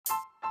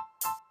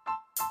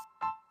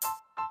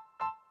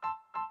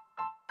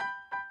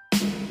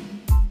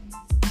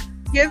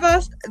Give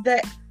us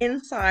the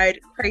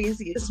inside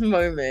craziest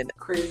moment.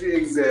 Crazy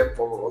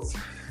examples.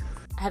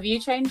 Have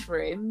you changed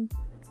room?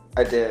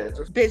 I did.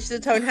 Bitch, the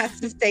tone has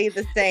to stay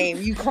the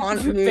same. You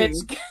can't move.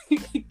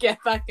 Bitch, get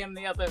back in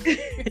the other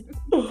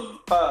room.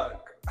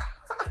 Fuck.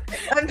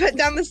 And put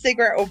down the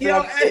cigarette or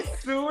Yo, plug. as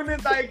soon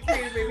as I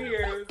came in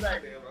here, it was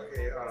like,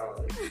 okay, hold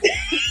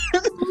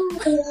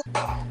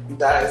on.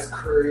 That is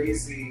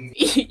crazy.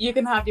 You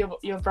can have your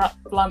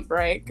blunt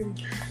break.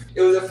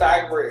 It was a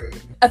fag break.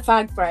 A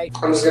fag break.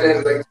 I'm just gonna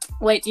like.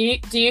 Wait,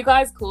 do you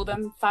guys call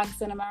them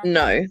fags in America?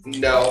 No.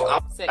 No,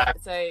 I'm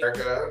So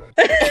America.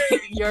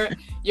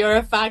 you're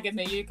a fag in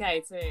the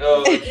UK too.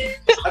 No,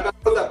 I'm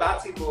not the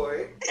Batty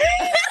boy.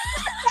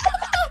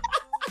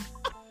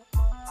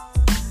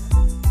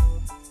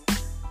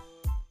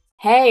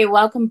 Hey,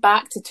 welcome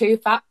back to Two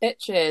Fat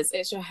Bitches.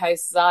 It's your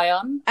host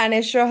Zion. And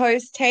it's your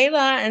host Taylor,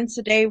 and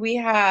today we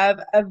have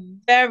a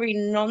very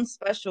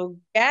non-special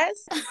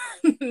guest.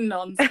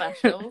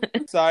 Non-special.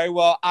 Sorry,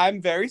 well,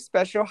 I'm very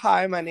special.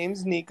 Hi, my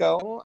name's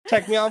Nico.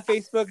 Check me on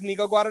Facebook,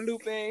 Nico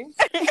Guadalupe.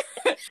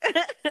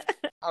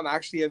 I'm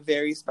actually a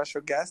very special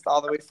guest all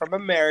the way from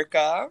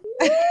America.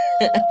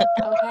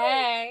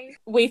 Okay.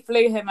 We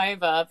flew him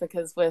over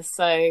because we're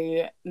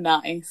so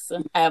nice.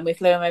 We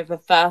flew him over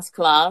first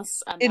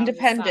class. And now he's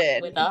Independent.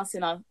 sat with us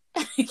in our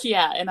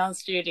in our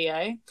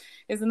studio.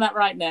 Isn't that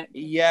right, Nick?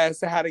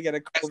 Yes, I had to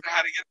get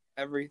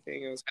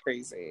everything. It was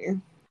crazy.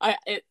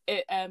 It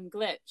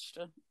glitched.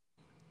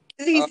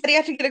 He said he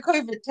had to get a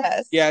COVID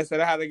test. Yes,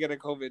 and I had to get a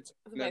COVID test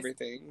and Nice.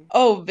 everything.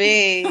 Oh,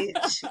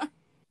 bitch.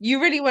 You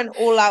really went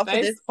all out for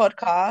this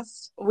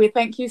podcast. We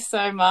thank you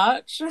so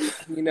much.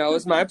 You know,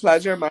 it's my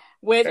pleasure.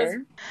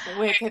 We're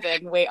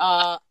kidding. We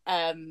are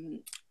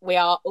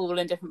all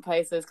in different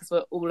places because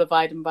we're all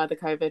abiding by the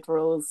COVID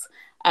rules,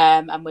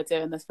 and we're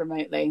doing this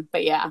remotely.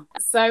 But yeah,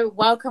 so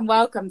welcome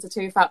to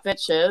Two Fat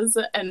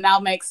Bitches, and now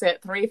makes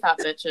it Three Fat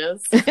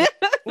Bitches.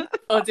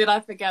 Or did I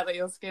forget that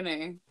you're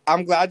skinny?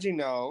 I'm glad you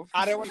know.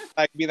 I don't want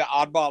to be the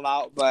oddball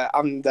out, but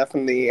I'm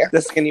definitely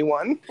the skinny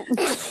one.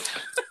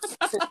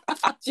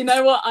 Do you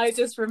know what I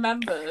just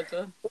remembered?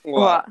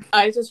 What?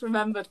 I just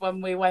remembered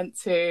when we went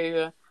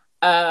to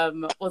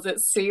was it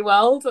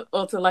SeaWorld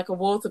or to like a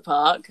water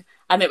park,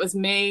 and it was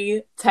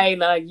me,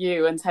 Taylor,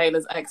 you and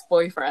Taylor's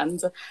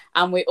ex-boyfriend,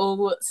 and we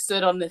all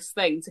stood on this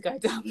thing to go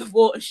down the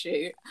water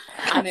chute,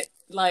 and it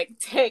like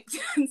ticked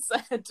and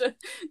said,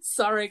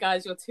 "Sorry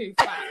guys, you're too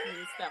fat, and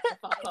you step the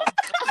fuck off."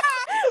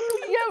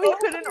 Yeah, we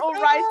couldn't all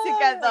ride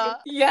together.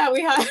 Yeah,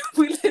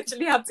 we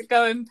literally had to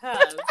go in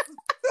pairs.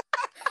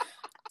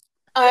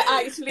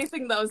 I actually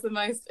think that was the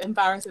most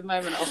embarrassing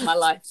moment of my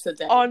life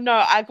today. Oh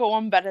no, I got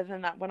one better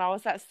than that. When I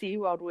was at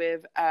SeaWorld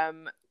with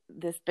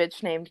this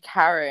bitch named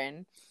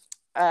Karen,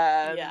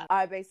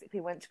 I basically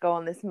went to go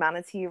on this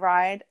manatee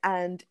ride,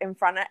 and in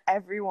front of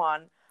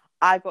everyone,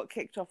 I got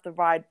kicked off the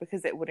ride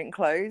because it wouldn't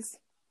close.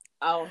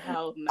 Oh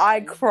hell no. I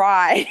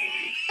cried.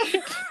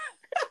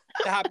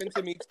 That happened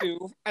to me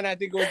too, and I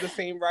think it was the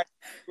same right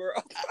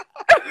girl.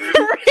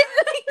 Really?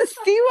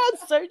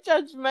 SeaWorld's so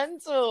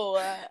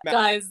judgmental.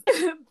 Guys,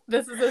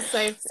 this is a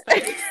safe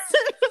space.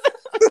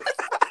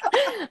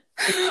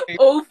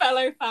 All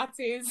fellow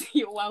fatties,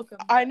 you're welcome.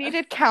 I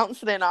needed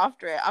counselling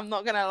after it. I'm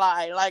not gonna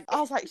lie. Like, I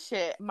was like,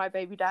 shit. My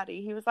baby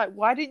daddy, he was like,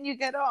 "Why didn't you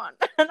get on?"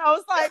 And I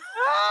was like,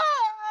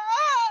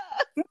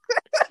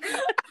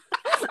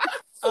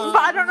 But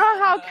I don't know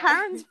how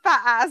Karen's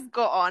fat ass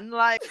got on.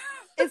 Like,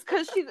 it's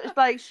because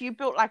she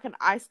built like an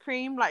ice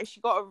cream. Like,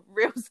 she got a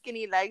real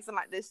skinny legs and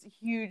like this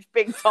huge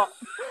big top.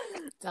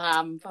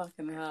 Damn,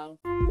 fucking hell.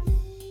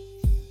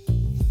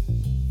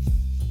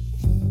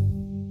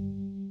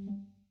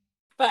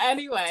 But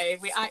anyway,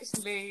 we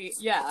actually,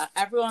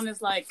 everyone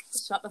is like,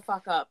 shut the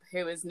fuck up.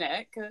 Who is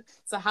Nick?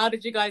 So how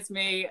did you guys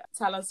meet?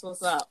 Tell us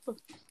what's up.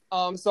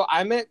 So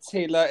I met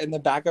Taylor in the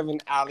back of an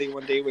alley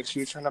one day when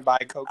she was trying to buy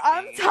cocaine.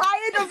 I'm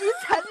tired of you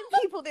telling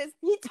people this.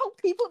 He told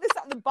people this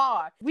at the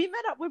bar. We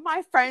met up with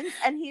my friends,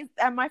 and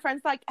my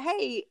friend's like,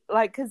 "Hey,"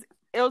 like, because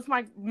it was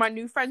my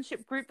new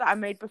friendship group that I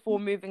made before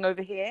moving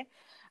over here.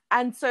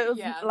 And so it was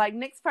like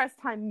Nick's first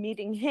time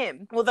meeting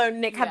him, although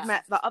Nick had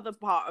met the other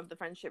part of the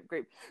friendship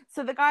group.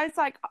 So the guy's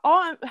like,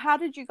 "Oh, how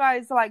did you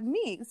guys like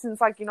meet? Since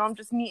like, I'm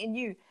just meeting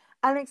you."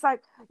 And Nick's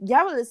like,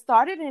 "Yeah, well, it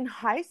started in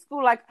high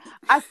school. Like,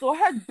 I saw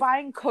her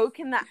buying coke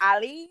in the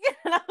alley."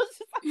 And I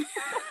was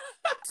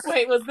just like,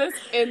 wait, was this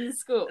in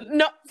school?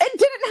 No, it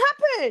didn't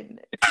happen.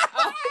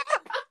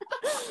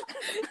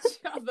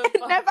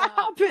 It never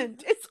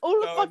happened. It's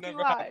all a fucking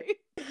lie.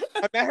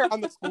 I met her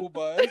on the school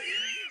bus.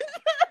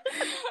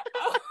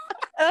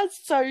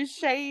 That's so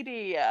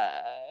shady.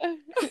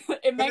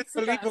 It makes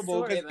it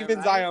believable because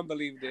even Zion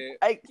believed it.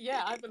 I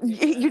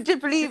believe it. You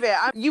did believe it.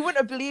 You wouldn't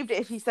have believed it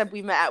if he said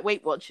we met at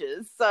Weight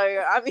Watchers. So,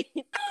 I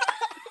mean...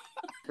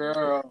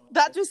 Girl.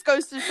 That just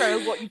goes to show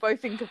what you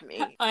both think of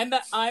me.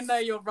 I know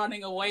you're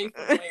running away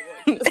from Weight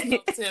Watchers.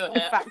 Not to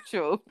it.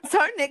 Factual.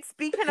 So, Nick,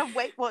 speaking of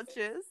Weight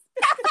Watchers...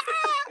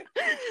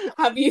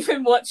 Have you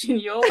been watching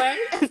your weight?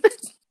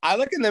 I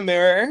look in the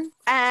mirror.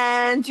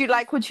 And you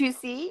like what you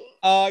see?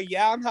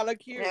 Yeah, I'm hella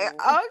cute.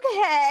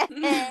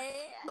 Okay.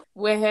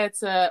 We're here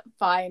to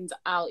find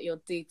out your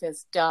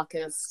deepest,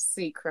 darkest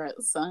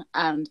secrets,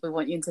 and we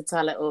want you to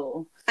tell it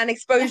all. And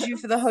expose you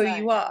for the hoe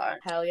you are.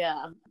 Hell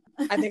yeah.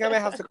 I think I might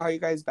have to call you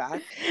guys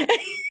back.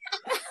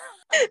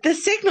 The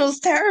signal's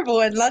terrible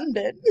in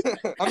London.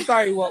 I'm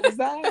sorry, what was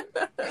that?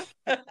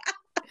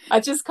 I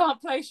just can't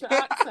place your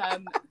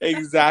accent.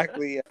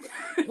 Exactly.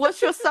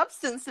 What's your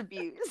substance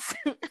abuse?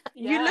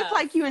 You Yeah. look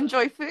like you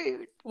enjoy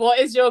food. What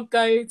is your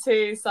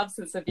go-to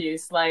substance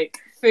abuse? Like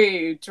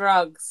food,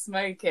 drugs,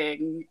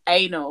 smoking,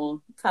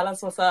 anal? Tell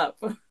us what's up.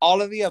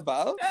 All of the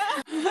above?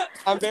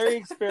 I'm very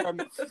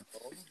experimental.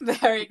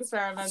 Very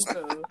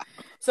experimental.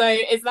 So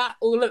is that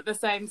all at the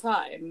same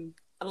time?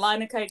 A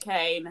line of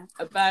cocaine,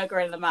 a burger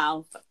in the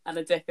mouth, and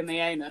a dick in the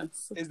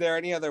anus. Is there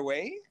any other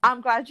way? I'm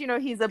glad you know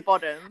he's a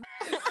bottom.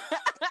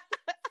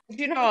 Do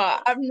you know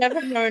what? I've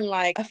never known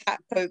like a fat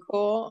coke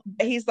whore,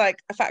 but he's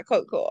like a fat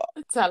coke whore.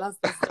 Tell us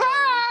the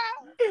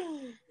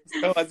story.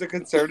 So, as a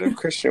conservative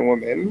Christian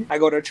woman, I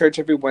go to church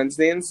every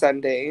Wednesday and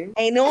Sunday.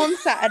 Anal on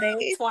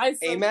Saturdays. Twice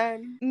a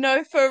Amen.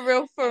 No, for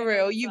real, for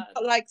real. Amen. You've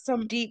got like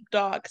some deep,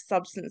 dark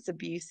substance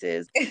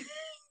abuses.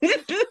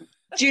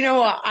 Do you know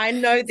what? I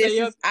know this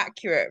you're- is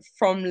accurate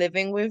from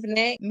living with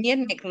Nick. Me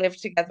and Nick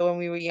lived together when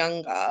we were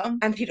younger,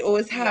 and he'd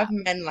always have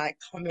men like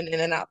coming in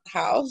and out the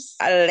house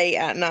late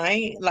at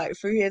night, like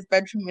through his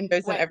bedroom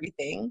windows and Wait.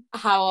 everything.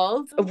 How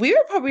old? We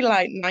were probably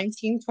like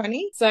 19,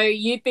 20. So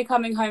you'd be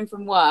coming home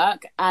from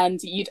work and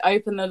you'd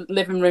open the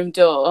living room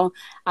door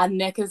and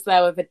Nick is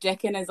there with a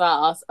dick in his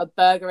ass, a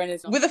burger in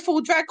his With a full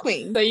drag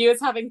queen. So you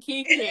was having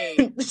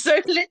Kiki. So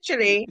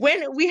literally,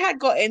 when we had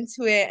got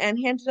into it and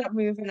he ended up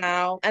moving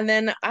out, and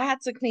then I had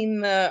to clean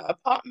the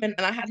apartment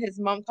and I had his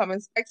mum come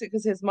inspect it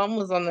because his mum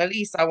was on the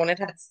lease. I wanted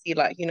her to see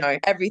like, you know,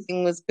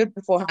 everything was good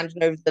before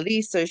handing over the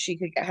lease so she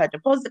could get her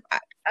deposit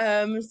back.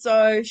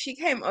 So she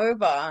came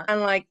over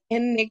and like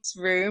in Nick's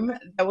room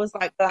there was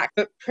like black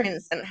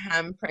footprints and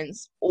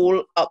handprints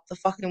all up the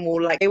fucking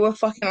wall. Like they were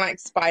fucking like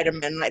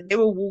Spider-Man, like they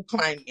were wall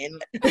climbing.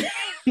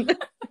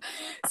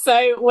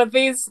 So were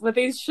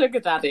these sugar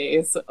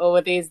daddies or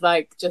were these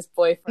like just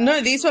boyfriends?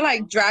 No, these were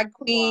like drag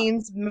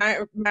queens,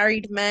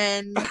 married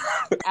men.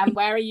 And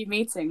where are you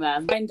meeting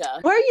them? Kinda.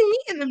 Where are you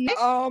meeting them, Nick?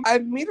 I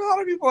meet a lot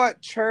of people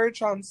at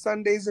church on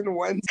Sundays and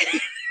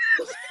Wednesdays.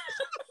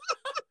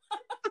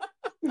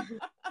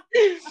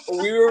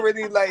 We were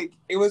really like,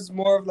 it was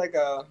more of like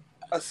a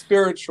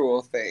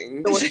spiritual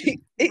thing. Right,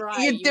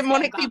 You're you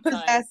demonically got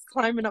baptized. possessed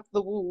climbing up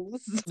the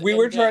walls. We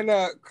were trying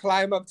to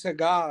climb up to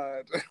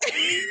God.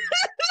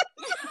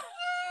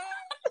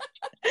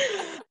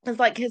 It's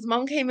like his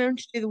mom came in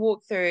to do the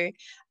walkthrough,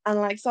 and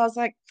like, so I was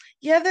like,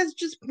 yeah, there's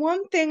just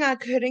one thing I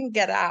couldn't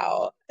get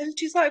out. And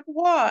she's like,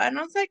 what? And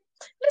I was like,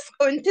 let's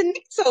go into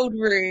Nick's old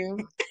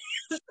room.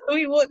 So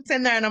we walked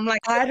in there, and I'm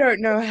like, I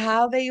don't know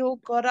how they all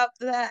got up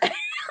there.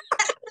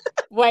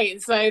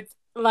 Wait, so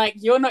like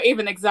you're not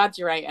even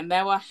exaggerating.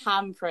 There were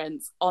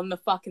handprints on the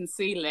fucking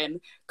ceiling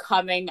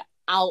coming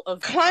out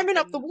of Climbing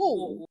up fucking the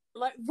wall.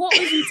 Like what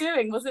was he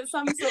doing? Was it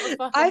some sort of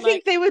fucking I think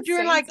like, they were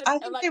doing like, Saint- I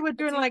think like, they were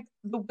doing like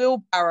the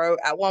wheelbarrow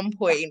at one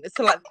point.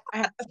 So like, I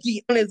had the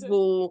feet on his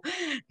wall.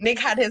 Nick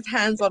had his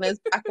hands on his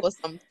back or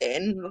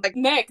something. Like,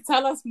 Nick,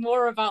 tell us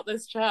more about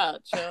this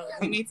church.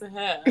 We need to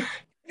hear.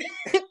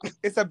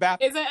 It's a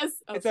Baptist. Is it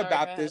a, It's a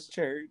Baptist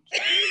church.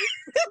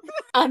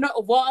 And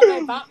what are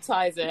they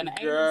baptizing?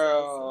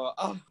 Girl.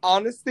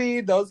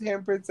 Honestly, those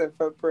handprints and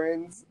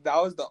footprints, that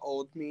was the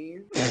old me.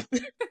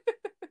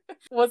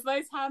 Was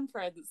those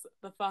handprints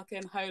the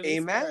fucking Holy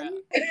Amen.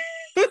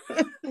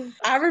 Spirit?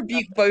 I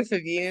rebuke both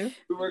of you.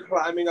 We were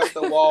climbing up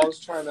the walls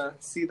trying to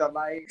see the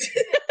light.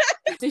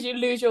 Did you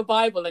lose your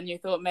Bible and you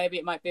thought maybe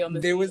it might be on the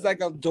There was ceiling?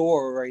 like a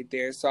door right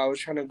there, so I was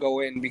trying to go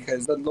in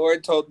because the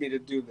Lord told me to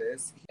do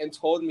this and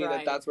told me Right.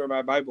 that that's where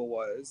my Bible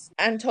was.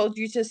 And told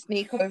you to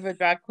sneak over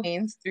drag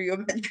queens through your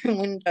bedroom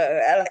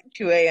window at like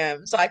 2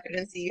 a.m. so I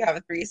couldn't see you have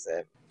a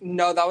threesome.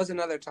 No, that was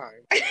another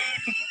time.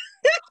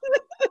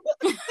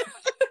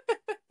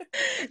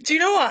 Do you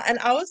know what? And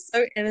I was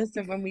so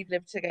innocent when we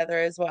lived together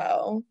as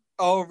well.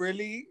 Oh,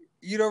 really?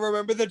 You don't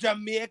remember the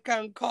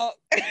Jamaican cop?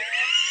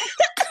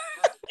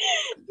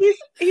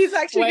 He's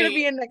actually going to Wait.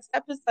 be in next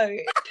episode.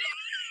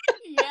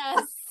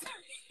 Yes.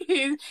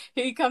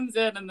 He comes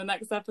in the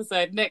next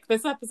episode. Nick,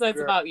 this episode's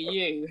Girl. about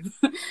you.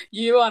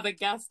 You are the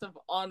guest of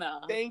honor.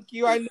 Thank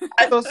you. I know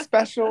I'm so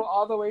special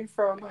all the way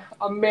from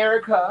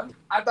America.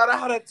 I thought I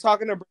had a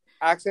talking a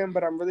accent,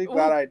 but I'm really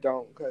glad I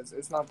don't because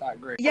it's not that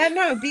great. Yeah,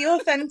 no, be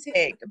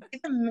authentic. Be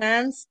the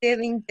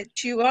man-stealing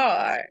bitch you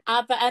are.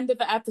 At the end of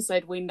the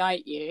episode, we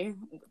knight you.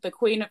 The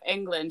Queen of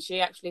England, she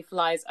actually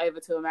flies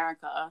over to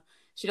America.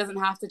 She doesn't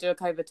have to do a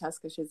COVID test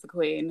because she's the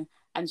Queen,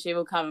 and she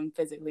will come and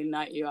physically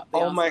knight you up the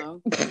Oh my-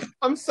 arsehole.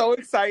 I'm so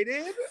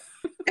excited.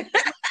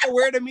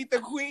 Where to meet the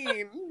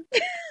queen?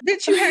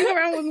 Bitch, you hang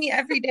around with me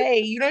every day.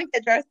 You don't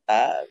get dressed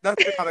up.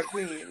 That's not a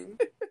queen.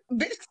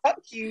 Bitch, fuck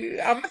you.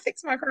 I'm gonna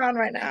fix my crown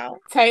right now.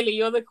 Taylor,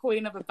 you're the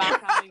queen of a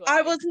back alleyway.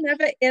 I was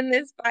never in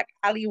this back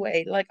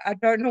alleyway. Like, I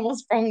don't know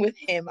what's wrong with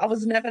him. I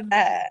was never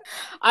there.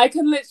 I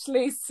can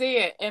literally see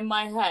it in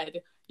my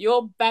head.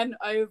 You're bent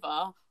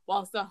over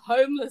whilst a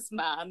homeless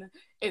man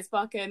is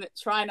fucking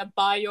trying to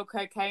buy your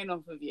cocaine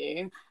off of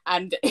you,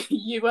 and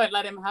you won't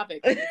let him have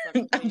it. 'cause it's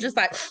like, I'm just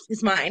like,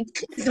 it's mine.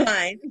 It's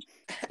mine.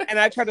 And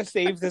I try to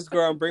save this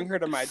girl and bring her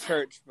to my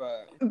church,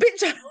 but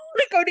Bitch, I don't want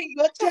to go to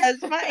your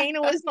church. My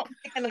anal is not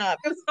big enough.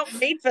 It was not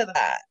made for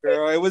that.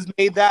 girl, it was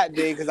made that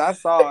day because I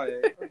saw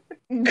it.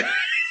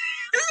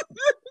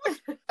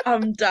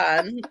 I'm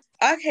done.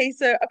 Okay,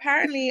 so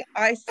apparently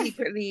I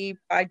secretly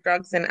buy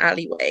drugs in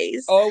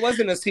alleyways. Oh, it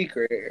wasn't a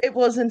secret. It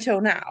was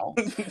until now.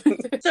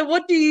 So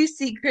what do you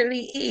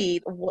secretly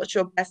eat? What's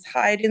your best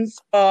hiding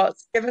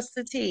spots? Give us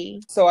the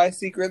tea. So I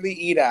secretly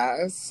eat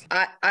ass.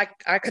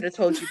 I could have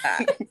told you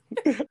that.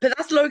 But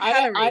that's low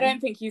calorie. I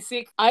don't think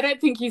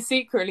you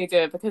secretly do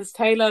it because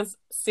Taylor's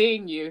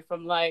seeing you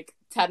from like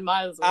 10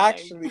 miles away.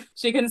 Actually,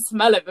 she can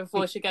smell it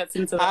before she gets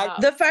into the house.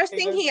 The first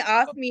thing he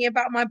asked me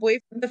about my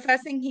boyfriend, the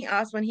first thing he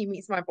asked when he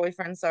meets my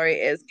boyfriend,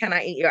 is, can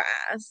I eat your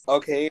ass?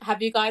 okay.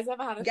 Have you guys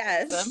ever had a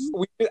Yes. threesome?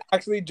 We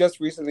actually just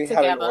recently had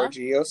an Together?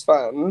 orgy. It was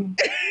fun.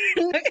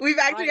 We've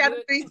actually had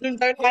a threesome,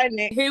 don't lie,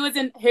 Nick. Who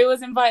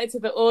was invited to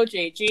the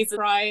orgy? Jesus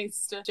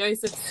Christ,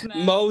 Joseph Smith.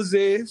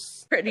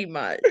 Moses. Pretty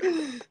much.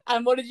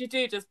 And what did you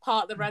do? Just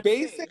part the Red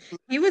Sea? Basically,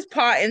 He was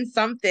parting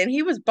something.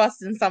 He was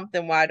busting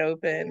something wide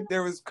open.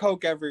 there was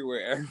coke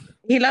everywhere.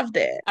 He loved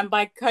it. And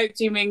by coke,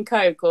 do you mean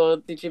coke or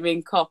did you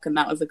mean cock and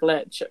that was a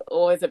glitch?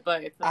 Or is it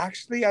both?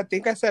 Actually, I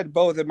think I said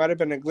both. It might have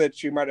been a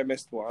glitch. You might have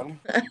missed one.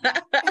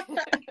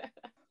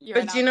 You're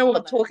But an do you know what?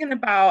 alcoholic. Talking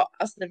about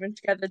us living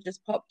together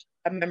just popped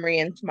a memory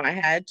into my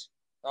head.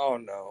 Oh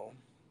no.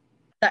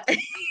 That,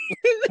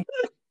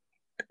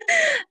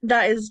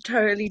 that is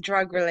totally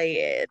drug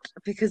related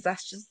because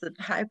that's just the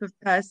type of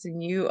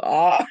person you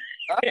are.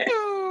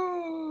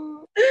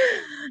 Oh.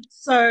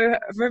 So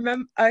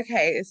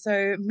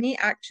so me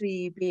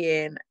actually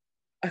being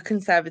a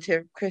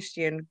conservative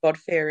Christian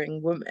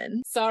God-fearing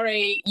woman.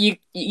 Sorry, you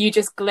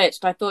just glitched.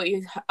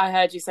 I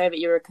heard you say that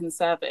you're a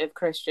conservative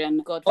Christian.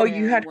 God. Oh,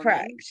 you had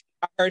cracked.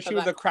 I heard she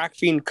was a crack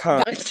fiend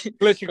cunt.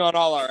 Glitching on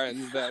all our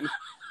ends then.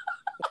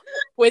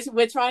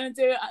 We're trying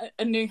to do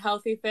a new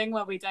healthy thing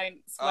where we don't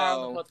swear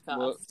on the podcast.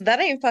 well-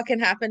 That ain't fucking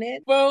happening.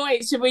 Well,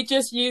 wait, should we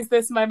just use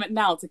this moment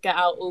now to get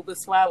out all the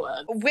swear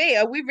words? Wait,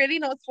 are we really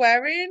not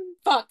swearing?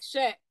 Fuck,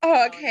 shit. Oh,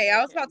 No, okay.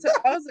 I'm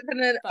I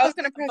was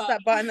gonna press But-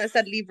 that button that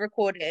said leave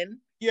recording.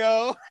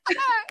 Yo.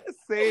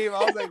 Same.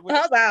 I was like, I what?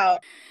 was out.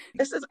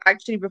 This is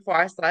actually before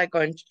I started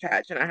going to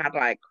church and I had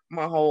like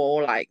my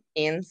whole like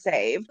being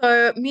saved.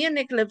 So me and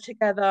Nick lived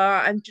together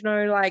and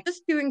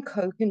just doing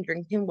coke and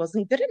drinking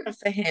wasn't good enough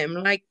for him.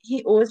 Like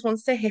he always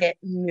wants to hit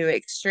new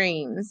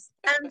extremes.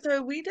 And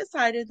so we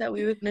decided that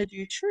we were gonna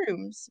do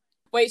shrooms.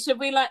 Wait, should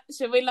we let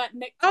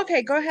Nick?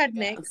 Okay, go ahead,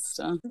 Nick.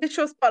 It's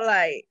your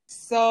spotlight.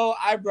 So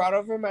I brought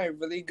over my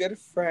really good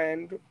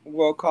friend.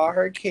 We'll call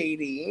her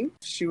Katie.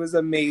 She was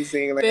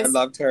amazing. Like I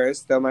loved her.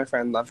 Still my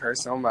friend, love her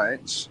so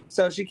much.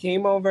 So she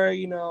came over,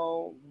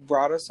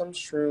 brought us some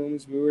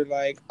shrooms. We were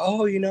like,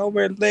 oh,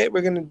 we're lit.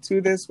 We're gonna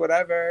do this,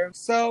 whatever.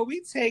 So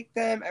we take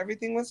them.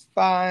 Everything was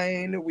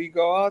fine. We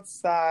go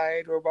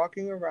outside. We're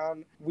walking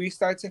around. We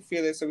start to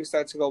feel it, so we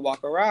start to go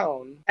walk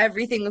around.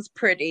 Everything was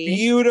pretty.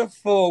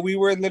 Beautiful. We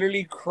were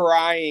literally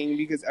crying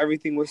because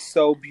everything was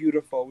so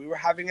beautiful. We were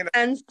having an.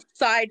 And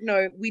side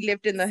note, we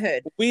lived in the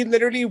hood. We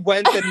literally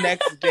went the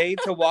next day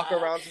to walk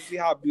around to see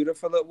how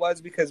beautiful it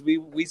was because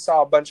we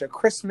saw a bunch of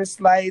Christmas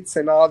lights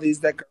and all these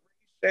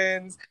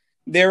decorations.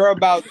 There were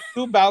about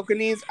 2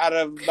 balconies out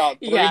of about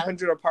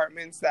 300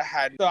 apartments that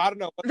had. So I don't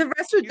know. The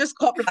rest were just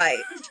cop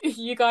lights.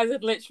 You guys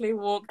had literally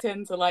walked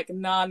into like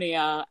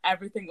Narnia.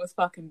 Everything was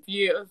fucking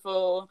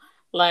beautiful.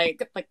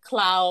 Like the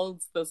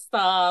clouds, the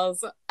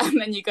stars, and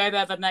then you go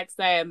there the next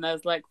day and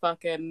there's like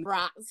fucking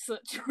rats.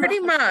 Pretty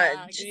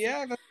much.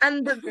 Yeah.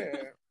 And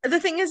the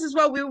thing is as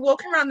well, we were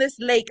walking around this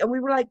lake and we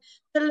were like,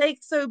 the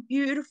lake's so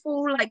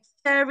beautiful, like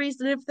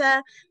fairies live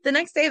there. The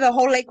next day the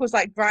whole lake was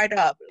like dried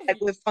up, like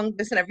with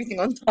fungus and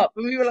everything on top.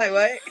 And we were like,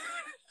 what?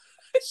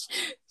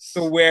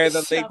 So where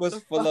the lake was the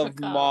full of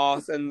fuck up.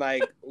 moss and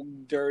like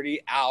dirty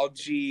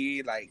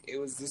algae, like it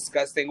was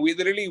disgusting. We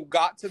literally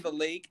got to the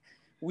lake.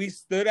 We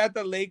stood at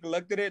the lake,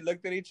 looked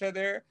at each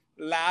other,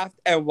 laughed,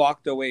 and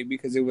walked away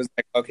because it was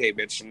like, okay,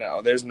 bitch,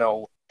 no, there's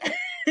no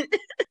way.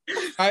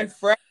 My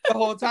friend the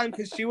whole time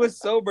because she was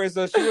sober,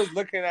 so she was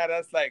looking at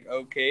us like,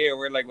 okay, and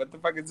we're like, what the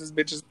fuck is this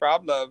bitch's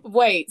problem?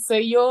 Wait, so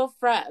your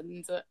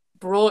friend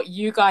brought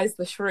you guys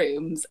the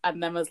shrooms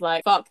and then was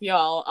like, fuck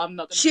y'all, I'm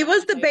not gonna. She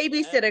was the take it.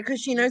 babysitter because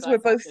she You knows guys we're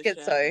both have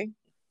this schizo. shit.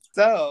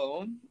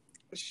 So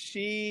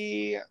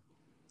she,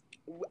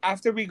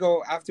 after we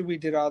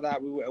did all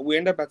that, we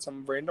end up at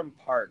some random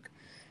park.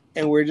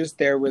 And we're just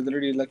there. We're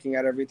literally looking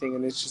at everything.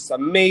 And it's just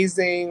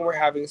amazing. We're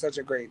having such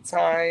a great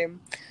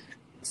time.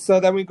 So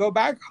then we go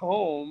back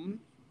home.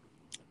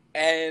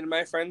 And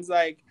my friend's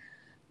like,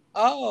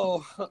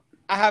 oh,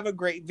 I have a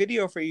great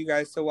video for you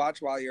guys to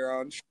watch while you're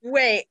on.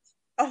 Wait,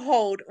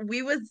 hold.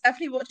 We were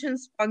definitely watching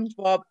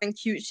SpongeBob and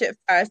cute shit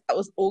first. That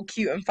was all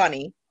cute and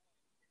funny.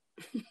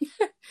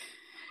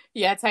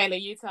 Yeah, Taylor,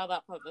 you tell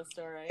that part of the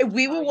story.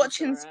 We were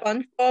watching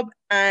SpongeBob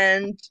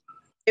and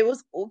it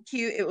was all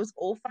cute. It was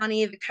all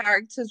funny. The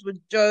characters were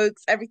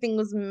jokes. Everything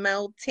was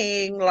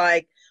melting,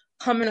 like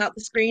coming out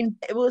the screen.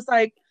 It was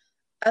like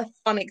a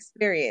fun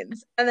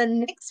experience. And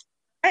then Nick's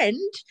friend,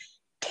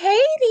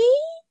 Katie.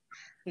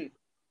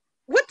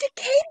 What did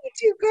Katie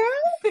do,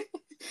 girl?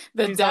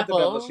 She's not the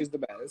devil. She's the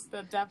best.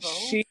 The devil.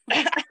 She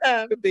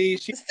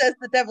says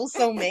the devil's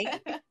soulmate.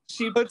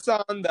 She puts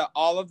on the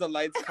All of the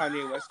Lights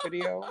Kanye West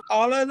video.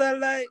 All of the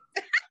lights.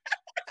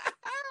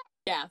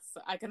 Yes,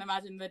 I can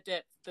imagine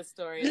the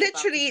story.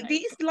 Literally,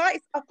 these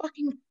lights are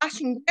fucking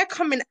flashing. They're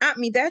coming at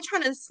me. They're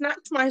trying to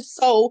snatch my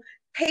soul,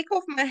 take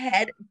off my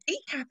head,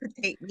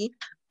 decapitate me.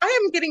 I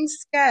am getting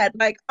scared.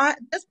 Like, at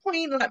this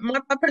point, like, my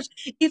blood pressure,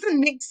 even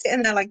Nick's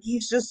sitting there like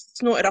he's just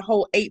snorted a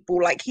whole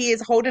 8-ball. Like, he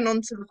is holding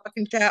on to the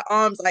fucking chair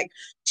arms like,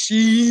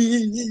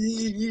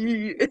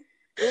 gee.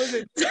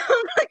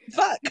 I'm like,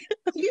 fuck,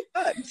 we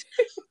fucked.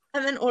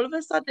 And then all of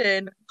a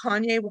sudden,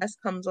 Kanye West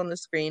comes on the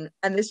screen.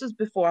 And this was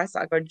before I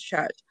started going to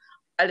church.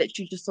 I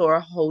literally just saw a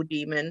whole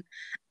demon.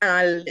 And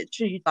I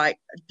literally, like,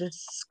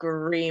 just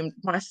screamed.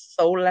 My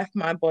soul left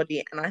my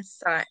body. And I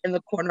sat in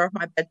the corner of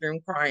my bedroom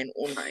crying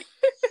all night.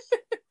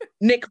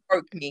 Nick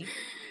broke me.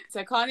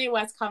 So Kanye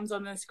West comes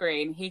on the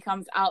screen. He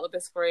comes out of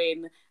the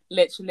screen,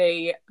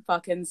 literally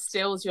fucking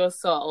steals your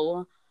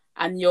soul,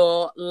 and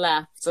you're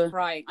left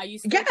crying. Are you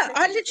still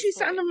I literally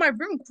sat in my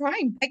room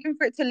crying, begging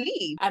for it to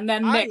leave. And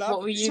then Nick,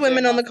 what were you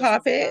swimming doing on the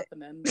carpet?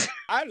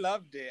 I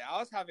loved it. I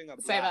was having a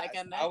blast. Say that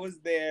again, Nick. I was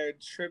there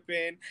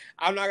tripping.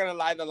 I'm not gonna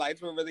lie, the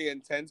lights were really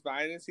intense, but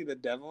I didn't see the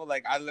devil.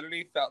 Like, I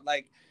literally felt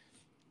like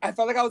I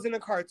was in a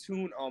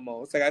cartoon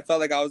almost. Like, I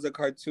felt like I was a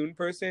cartoon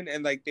person,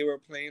 and like they were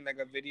playing like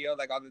a video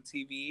like on the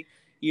TV.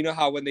 You know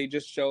how when they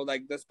just show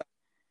like the stuff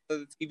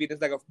on the TV,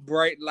 there's like a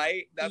bright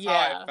light. That's how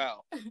I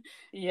felt.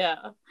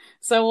 Yeah.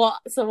 So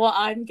what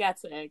I'm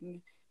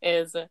getting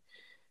is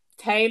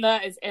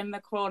Taylor is in the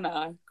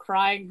corner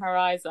crying her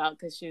eyes out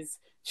because she's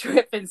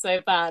tripping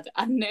so bad,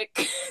 and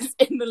Nick is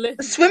in the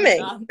living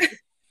swimming.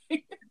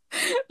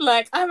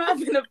 Like, I'm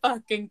having a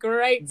fucking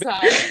great time.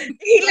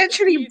 He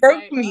literally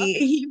broke me.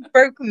 He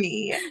broke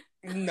me.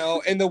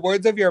 No, in the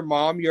words of your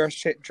mom, you're a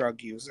shit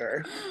drug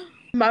user.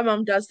 My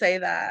mom does say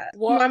that.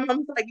 What? My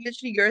mom's like,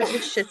 literally, you're the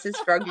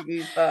shittest drug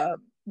user.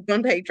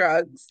 Don't take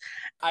drugs.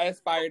 I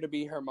aspire to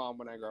be her mom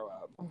when I grow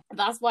up.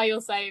 That's why you're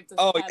saved.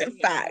 Oh, yeah,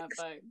 facts.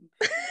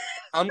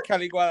 I'm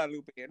Kelly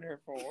Guadalupe in her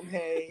phone.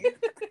 Hey.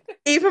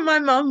 Even my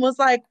mom was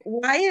like,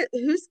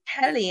 who's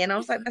Kelly? And I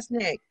was like, that's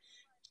Nick.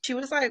 She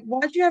was like,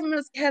 why'd you have him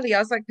as Kelly? I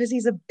was like, because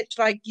he's a bitch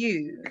like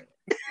you.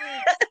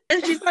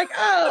 And she's like,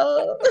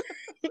 oh.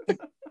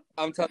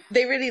 I'm telling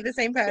they really the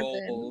same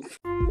person.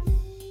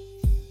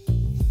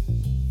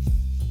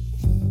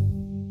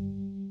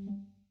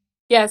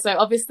 Yeah, so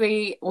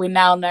obviously we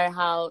now know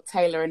how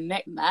Taylor and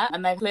Nick met,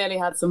 and they've clearly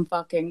had some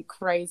fucking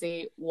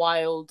crazy,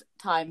 wild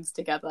times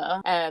together.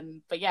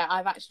 But yeah,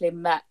 I've actually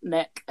met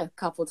Nick a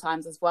couple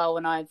times as well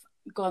when I've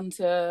gone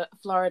to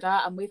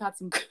Florida, and we've had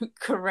some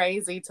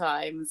crazy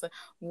times.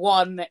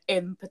 One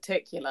in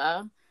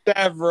particular.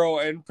 Several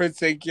in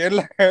particular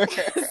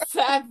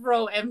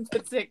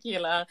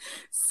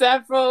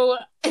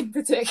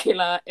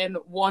in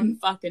one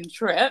fucking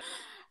trip.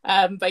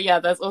 But yeah,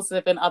 there's also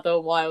been other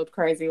wild,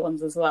 crazy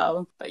ones as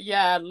well. But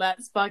yeah,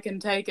 let's fucking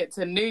take it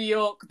to New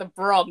York, the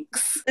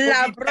Bronx.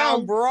 La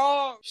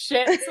Bronx.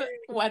 Shit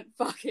went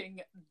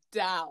fucking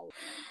down.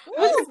 It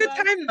was a good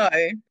time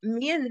though.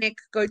 Me and Nick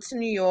go to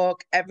New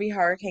York every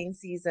hurricane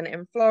season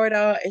in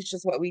Florida. It's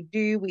just what we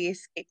do. We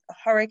escape the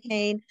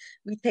hurricane.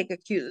 We take a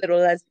cute little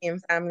lesbian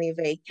family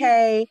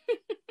vacay.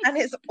 And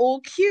it's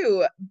all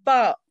cute.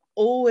 But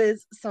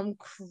always some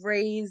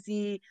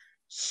crazy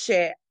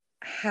shit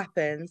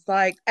happens.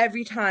 Like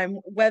every time,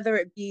 whether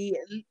it be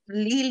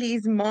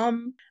Lily's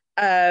mom,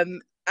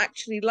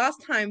 actually,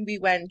 last time we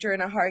went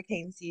during a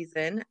hurricane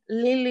season,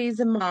 Lily's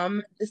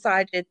mom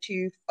decided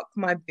to fuck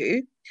my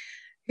boo,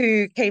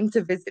 who came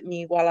to visit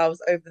me while I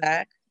was over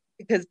there,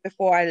 because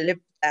before I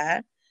lived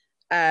there,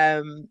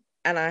 and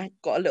I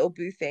got a little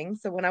boo thing.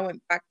 So when I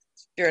went back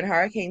during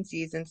hurricane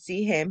season to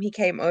see him, he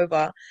came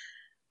over.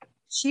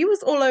 She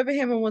was all over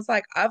him and was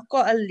like, I've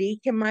got a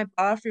leak in my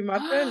bathroom.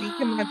 I've got a leak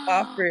in my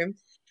bathroom.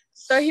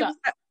 So he was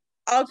like,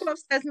 I'll go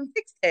upstairs and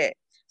fix it.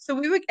 So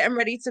we were getting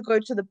ready to go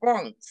to the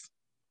Bronx.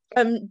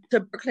 To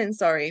Brooklyn,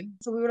 sorry.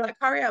 So we were like,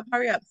 hurry up.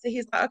 So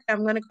he's like, okay,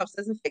 I'm gonna go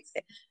upstairs and fix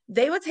it.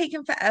 They were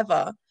taking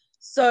forever.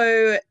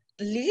 So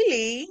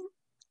Lily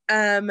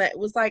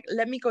was like,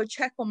 let me go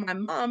check on my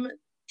mom,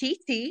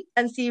 Titi,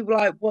 and see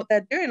like what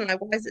they're doing. Like,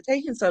 why is it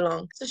taking so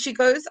long? So she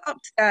goes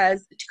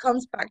upstairs, she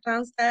comes back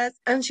downstairs,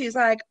 and she's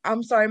like,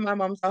 I'm sorry, my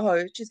mom's a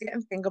hoe. She's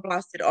getting finger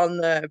blasted on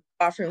the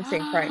bathroom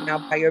sink right now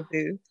by your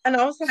boo. And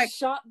I was like,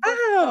 shut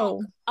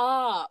the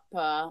fuck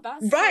up.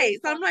 That's right.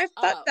 So I'm like,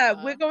 fuck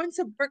that. We're going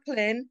to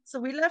Brooklyn. So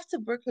we left to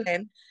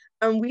Brooklyn,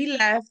 and we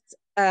left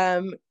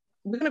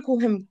we're gonna call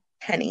him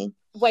Kenny.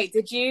 Wait,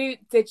 did you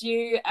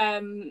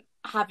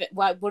have it?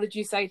 What did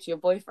you say to your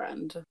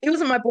boyfriend? He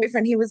wasn't my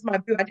boyfriend. He was my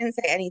boo. I didn't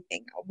say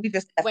anything. We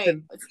just left Wait,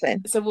 in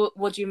Brooklyn. so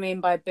what do you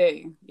mean by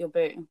boo? Your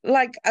boo?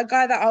 Like a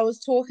guy that I was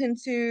talking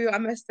to, I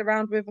messed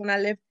around with when I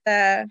lived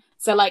there.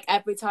 So like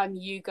every time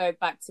you go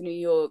back to New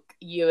York,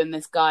 you and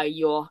this guy,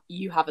 you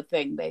have a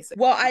thing basically.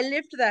 Well, I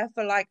lived there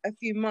for like a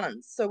few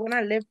months. So when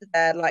I lived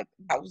there, like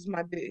that was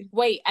my boo.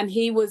 Wait, and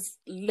he was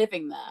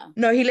living there?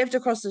 No, he lived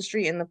across the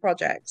street in the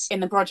projects.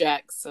 In the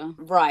projects,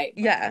 right?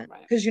 Yeah,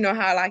 because you know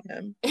how I like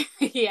him.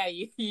 Yeah,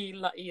 you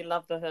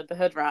love the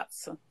hood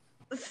rats.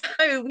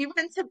 So we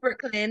went to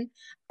Brooklyn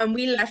and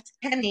we left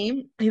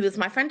Kenny, who was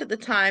my friend at the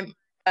time,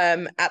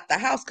 at the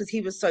house because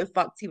he was so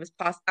fucked. He was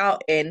passed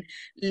out in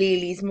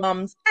Lily's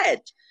mum's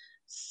bed.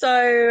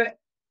 So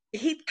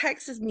he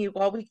texts me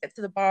while we get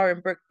to the bar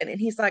in Brooklyn and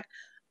he's like,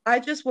 I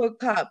just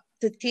woke up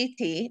to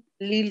Titi,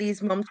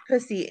 Lily's mum's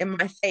pussy in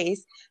my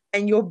face,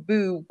 and your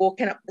boo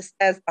walking up the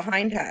stairs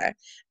behind her.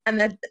 And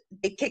then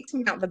they kicked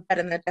me out of the bed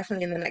and they're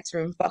definitely in the next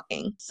room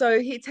fucking. So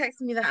he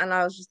texted me that and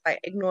I was just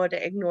like, ignored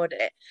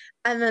it.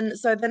 And then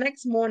so the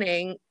next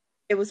morning,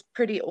 it was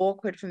pretty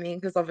awkward for me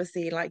because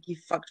obviously like you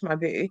fucked my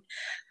boo.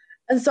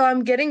 And so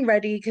I'm getting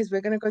ready because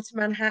we're gonna go to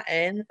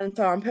Manhattan. And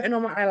so I'm putting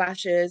on my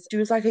eyelashes. She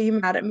was like, are you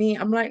mad at me?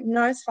 I'm like,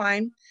 no, it's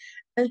fine.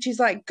 And she's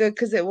like, good,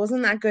 because it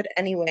wasn't that good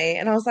anyway.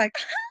 And I was like,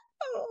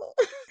 oh,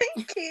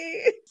 thank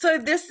you. So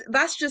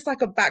that's just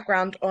like a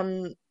background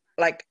on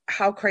like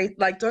how crazy,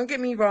 like don't get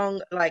me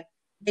wrong, like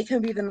they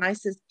can be the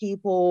nicest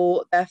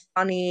people, they're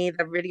funny,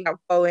 they're really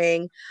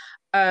outgoing.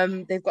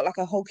 They've got like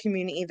a whole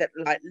community that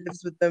like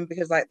lives with them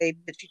because like they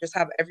literally just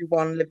have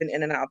everyone living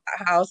in and out of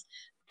that house.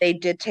 They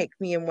did take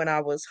me in when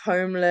I was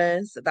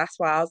homeless. That's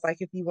why I was like,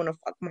 if you want to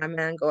fuck my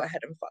man, go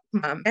ahead and fuck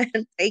my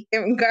man. Take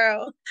him,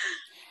 girl.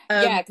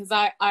 Yeah, because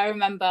I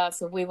remember,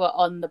 so we were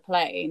on the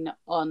plane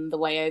on the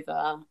way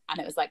over and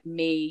it was like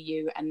me,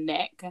 you and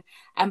Nick.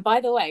 And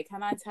by the way,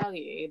 can I tell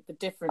you the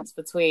difference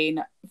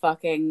between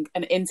fucking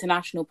an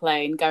international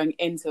plane going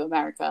into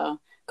America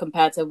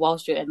compared to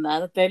whilst you're in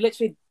there? They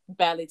literally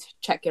barely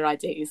check your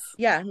IDs.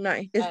 Yeah,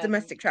 no, it's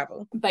domestic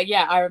travel. But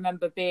yeah, I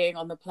remember being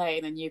on the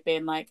plane and you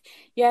being like,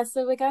 yeah,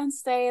 so we're going to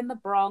stay in the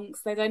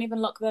Bronx. They don't even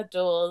lock their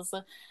doors.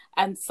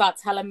 And start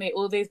telling me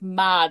all these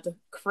mad,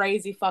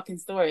 crazy fucking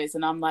stories.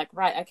 And I'm like,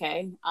 right,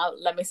 okay,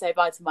 let me say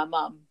bye to my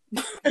mum.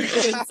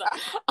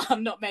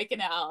 I'm not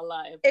making it out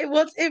alive. It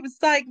was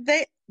like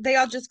they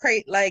are just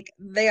crazy. Like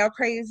they are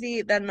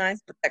crazy, they're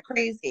nice, but they're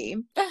crazy.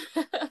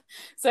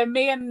 So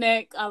me and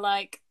Nick are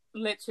like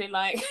literally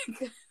like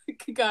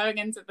going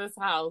into this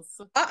house.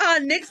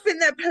 Nick's been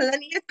there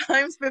plenty of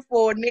times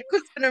before. Nick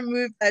was gonna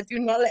move there. Do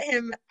not let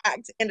him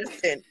act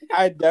innocent.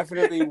 I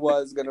definitely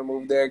was gonna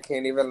move there.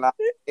 Can't even lie.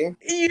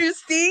 You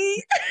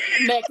see?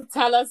 Nick,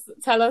 tell us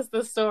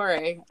the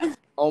story.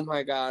 Oh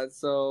my god!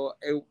 So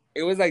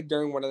it was like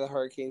during one of the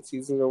hurricane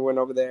seasons we went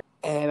over there,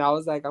 and I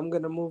was like, I'm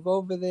gonna move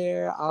over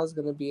there. I was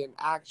gonna be an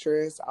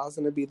actress. I was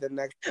gonna be the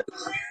next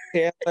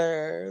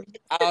Taylor.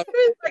 I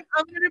was like,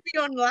 I'm gonna be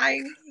on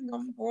Lion King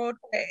on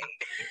Broadway.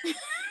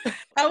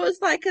 I was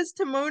like, as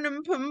Timon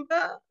and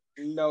Pumbaa.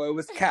 No, it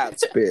was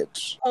Cats,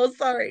 bitch. Oh,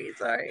 sorry.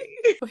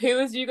 Who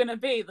was you gonna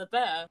be? The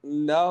bear?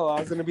 No, I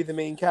was gonna be the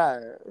main cat.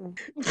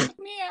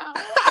 Meow.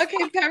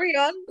 Okay, carry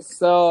on.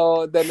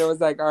 So then it was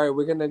like, all right,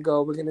 we're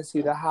gonna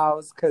see the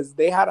house because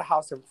they had a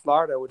house in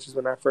Florida, which is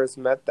when I first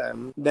met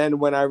them. Then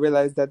when I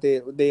realized that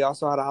they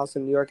also had a house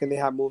in New York and they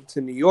had moved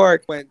to New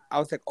York, when I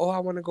was like, oh, I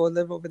want to go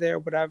live over there,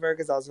 whatever,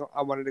 because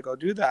I wanted to go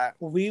do that.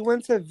 We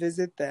went to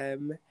visit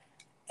them,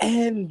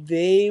 and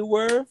they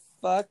were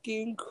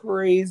fucking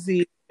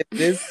crazy.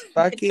 This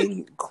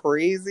fucking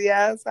crazy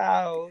ass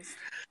house.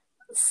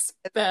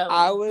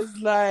 I was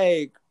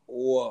like,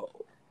 whoa.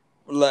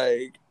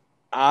 Like,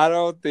 I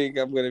don't think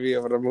I'm going to be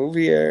able to move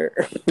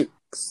here.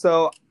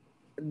 So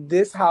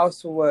this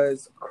house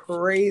was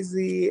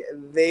crazy.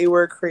 They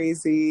were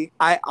crazy.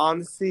 I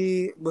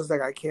honestly was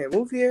like, I can't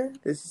move here.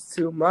 This is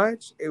too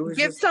much. It was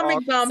Give some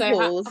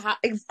examples.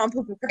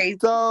 Examples of crazy.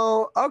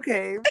 So,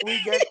 okay,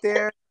 we get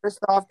there. First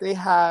off, they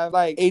have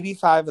like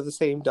 85 of the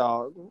same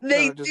dog.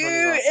 They do.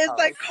 It's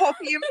like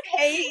copy and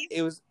paste.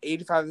 It was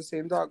 85 of the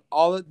same dog,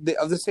 all of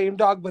the same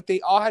dog, but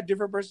they all had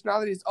different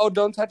personalities. Oh,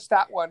 don't touch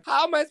that one.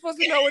 How am I supposed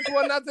to know which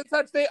one not to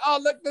touch? They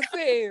all look the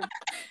same.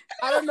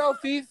 I don't know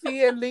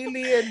Fifi and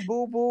Lily and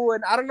Boo Boo,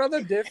 and I don't know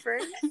the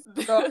difference.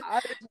 So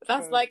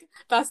that's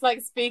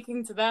like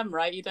speaking to them,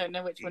 right? You don't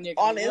know which one you're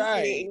going to.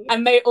 Honestly. Right.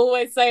 And they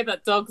always say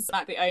that dogs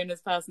lack the owner's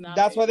personality.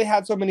 That's why they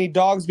had so many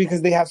dogs,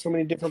 because they have so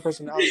many different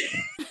personalities.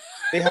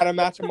 They had to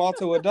match them all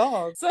to a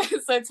dog.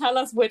 So tell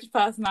us which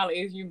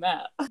personalities you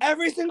met.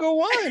 Every single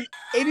one.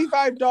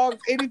 85 dogs,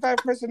 85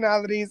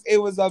 personalities. It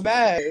was a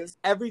mess.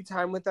 Every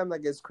time with them,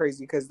 like, it's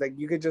crazy because, like,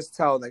 you could just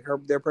tell, like,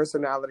 their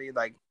personality,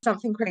 like...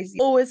 Something crazy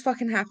always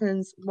fucking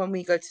happens when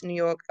we go to New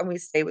York and we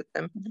stay with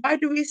them. Why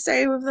do we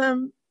stay with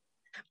them?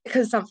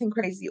 Because something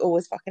crazy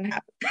always fucking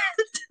happens.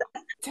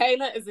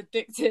 Taylor is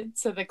addicted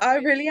to the... I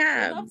really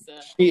am. Loves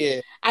it.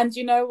 Yeah. And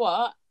you know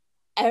what?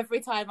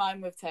 every time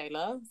I'm with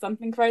Taylor,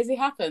 something crazy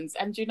happens.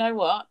 And do you know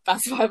what?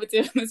 That's why we're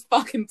doing this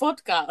fucking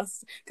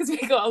podcast, because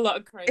we got a lot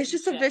of crazy It's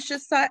just shit. a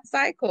vicious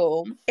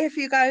cycle. If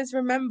you guys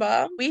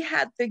remember, we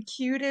had the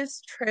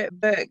cutest trip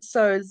booked.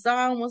 So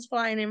Zion was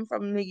flying in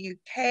from the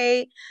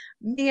UK.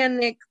 Me and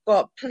Nick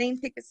got plane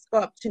tickets to go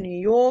up to New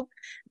York.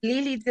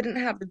 Lily didn't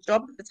have a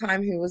job at the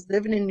time, who was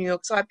living in New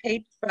York. So I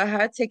paid for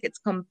her ticket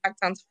to come back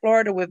down to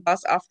Florida with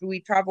us after we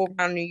traveled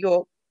around New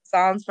York.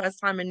 Zion's first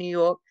time in New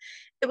York.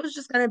 It was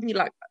just going to be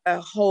like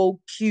a whole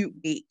cute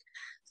week.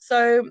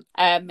 So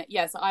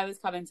so I was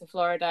coming to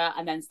Florida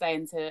and then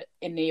staying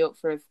in New York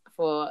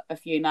for a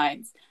few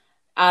nights.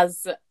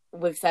 As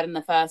we've said in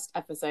the first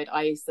episode,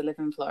 I used to live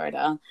in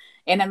Florida.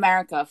 In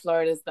America,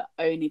 Florida is the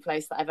only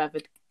place that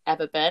I've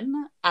ever been,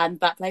 and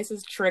that place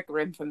is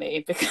triggering for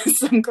me because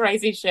some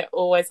crazy shit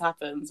always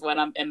happens when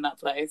I'm in that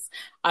place.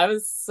 I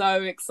was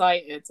so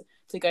excited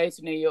to go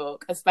to New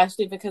York,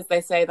 especially because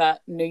they say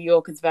that New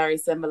York is very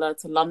similar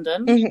to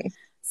London. Mhm.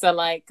 So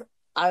like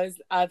I've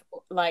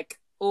like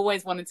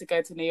always wanted to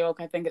go to New York.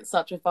 I think it's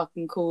such a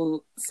fucking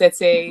cool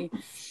city.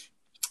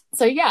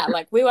 So yeah,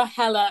 like we were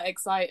hella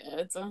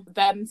excited.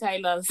 Then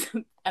Taylor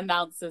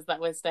announces that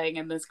we're staying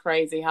in this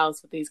crazy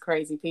house with these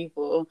crazy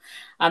people.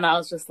 And I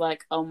was just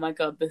like, oh my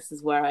God, this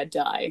is where I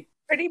die.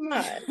 pretty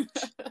much.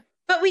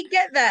 But we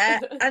get there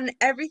and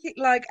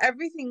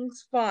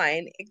everything's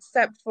fine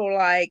except for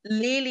like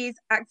Lily's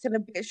acting a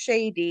bit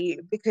shady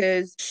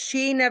because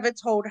she never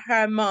told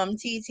her mom,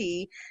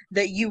 Titi,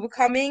 that you were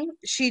coming.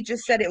 She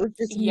just said it was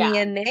just me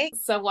and Nick.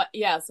 So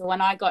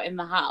when I got in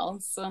the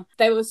house,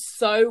 they were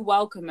so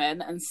welcoming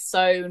and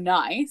so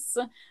nice.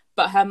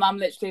 But her mum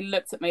literally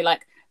looked at me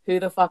like, who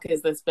the fuck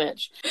is this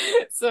bitch?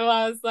 So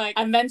I was like,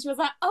 and then she was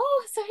like,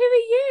 oh, so who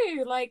are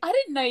you? Like, I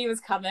didn't know you was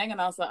coming. And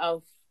I was like,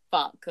 oh,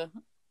 fuck.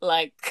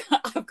 Like,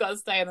 I've got to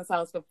stay in this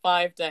house for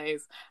 5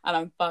 days and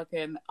I'm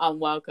fucking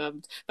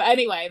unwelcomed. But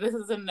anyway, this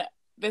isn't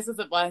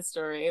my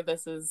story.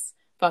 This is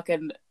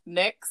fucking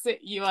Nick's.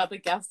 You are the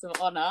guest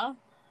of honor.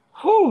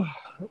 Whew,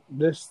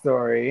 this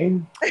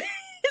story.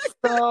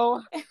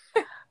 So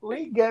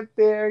we get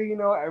there,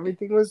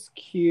 everything was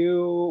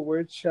cute.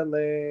 We're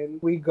chilling.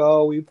 We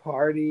go, we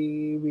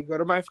party. We go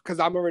to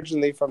because I'm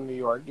originally from New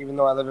York, even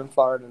though I live in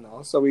Florida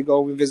now. So we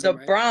visit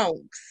the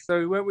Bronx.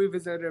 So we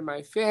visited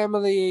my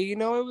family. It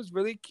was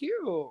really cute.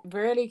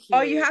 Really cute.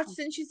 Oh,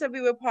 since you said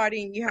we were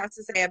partying, you have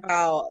to say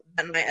about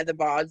that night at the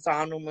bar,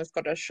 Zan almost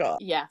got a shot.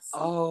 Yes.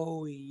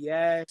 Oh,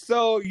 yeah.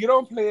 So you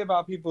don't play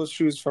about people's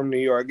shoes from New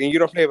York, and you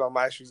don't play about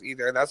my shoes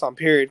either. And that's on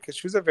period, because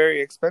shoes are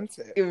very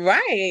expensive.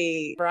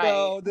 Right.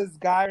 So this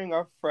guy wearing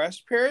a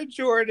fresh pair of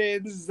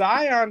Jordans,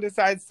 Zion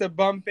decides to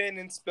bump in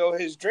and spill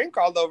his drink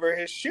all over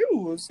his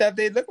shoes. That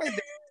they look like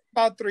they're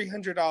about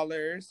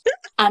 $300.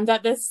 And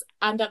at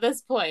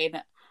this point,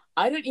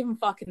 I don't even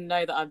fucking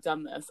know that I've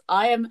done this.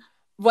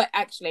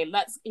 Actually,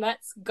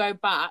 let's go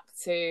back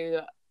to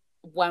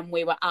when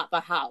we were at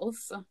the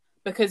house,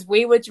 because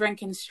we were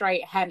drinking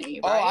straight Henny,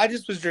 right? Oh, I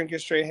just was drinking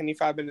straight Henny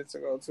 5 minutes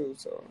ago too,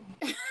 so.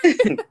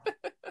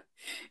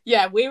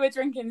 Yeah, we were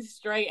drinking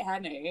straight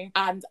Henny,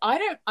 and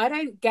I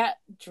don't get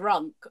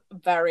drunk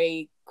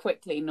very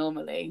quickly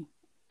normally,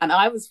 and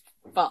I was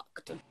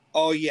fucked.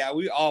 Oh yeah,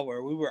 we all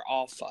were. We were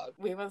all fucked.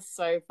 We were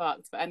so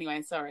fucked. But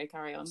anyway, sorry,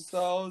 carry on.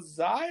 So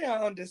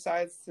Zion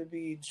decides to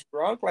be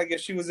drunk like if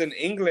she was in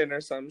England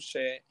or some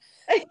shit.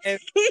 And...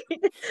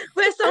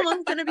 where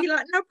someone's gonna be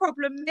like, no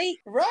problem, mate.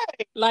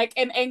 Right. Like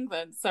in England,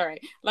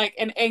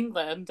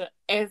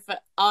 if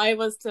I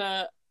was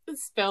to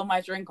spill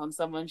my drink on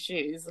someone's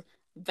shoes,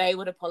 they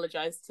would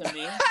apologize to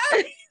me.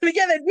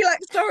 Yeah, they'd be like,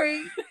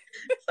 sorry,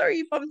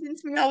 you bumped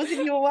into me, I was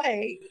in your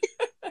way.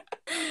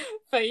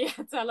 But yeah,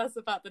 tell us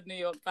about the New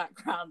York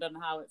background and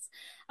how it's.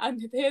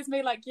 And here's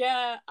me like,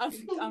 yeah,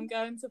 I'm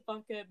going to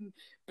fucking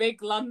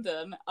big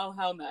London. Oh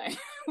hell no,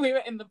 we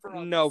were in the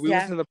Bronx. No, we were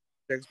in the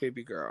projects,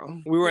 baby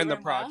girl. We were in the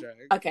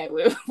project. Okay,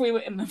 we were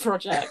in the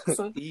projects.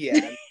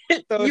 Yeah,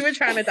 so you were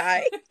trying to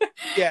die.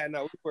 Yeah,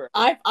 no, we were.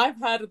 I've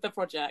heard of the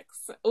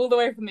projects all the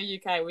way from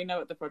the UK. We know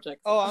what the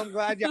projects. Oh, I'm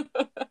glad. Yeah,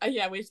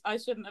 yeah. I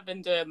shouldn't have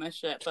been doing this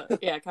shit, but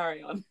yeah,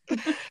 carry on.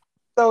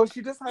 So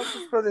she decides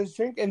to spill this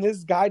drink, and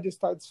this guy just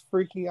starts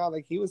freaking out,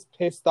 like he was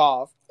pissed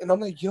off. And I'm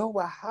like, yo,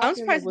 what happened? I'm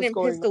surprised he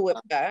didn't pistol whip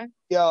her.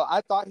 Yo,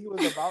 I thought he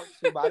was about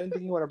to, but I didn't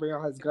think he would bring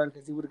out his gun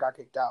because he would have got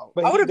kicked out.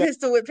 But I would have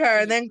pistol whipped her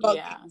and then got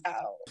kicked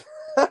out.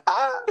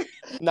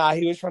 Nah,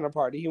 he was trying to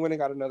party. He went and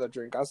got another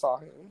drink. I saw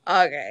him.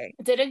 Okay.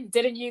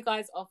 Didn't you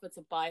guys offer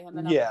to buy him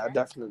another drink?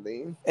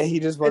 Definitely. And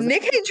he just wasn't.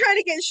 Nick ain't trying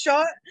to get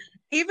shot.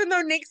 Even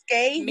though Nick's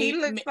gay, he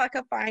looks like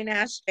a fine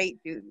ass straight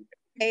dude.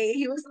 Hey,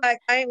 he was like,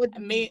 I ain't with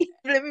me.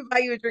 Let me buy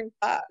you a drink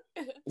back.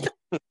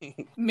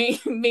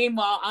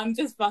 Meanwhile, I'm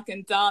just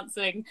fucking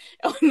dancing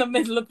in the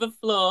middle of the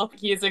floor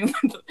using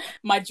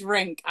my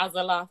drink as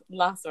a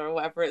lasso or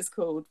whatever it's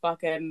called,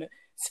 fucking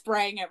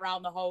spraying it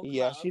around the whole club.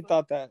 Yeah, she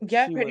thought that.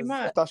 Yeah, pretty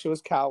much. I thought she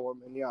was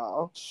Catwoman,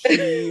 y'all.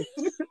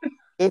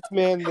 This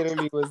man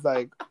literally was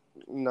like,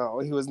 no,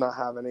 he was not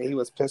having it. He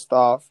was pissed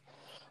off.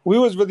 We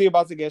was really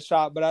about to get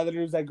shot, but I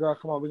literally was like, girl,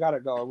 come on, we gotta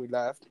go. And we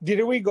left.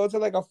 Didn't we go to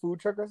like a food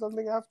truck or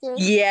something after?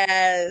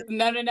 Yes.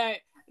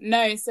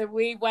 No, so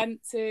we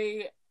went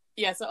to...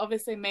 Yeah, so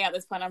obviously me at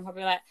this point, I'm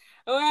probably like,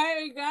 where are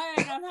we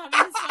going? I'm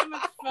having so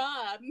much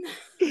fun.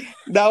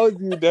 That was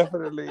you,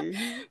 definitely.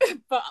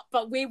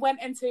 But we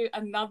went into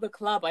another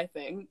club, I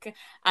think.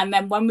 And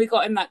then when we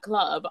got in that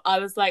club, I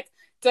was like,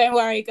 don't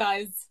worry,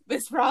 guys,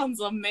 this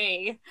round's on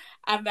me.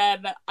 And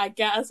then I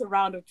get us a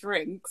round of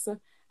drinks.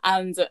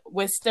 And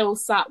we're still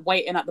sat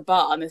waiting at the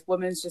bar. And this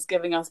woman's just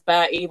giving us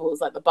bare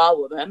evils, like the bar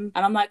woman.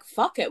 And I'm like,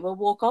 fuck it, we'll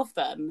walk off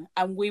then.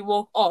 And we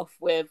walk off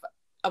with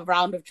a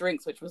round of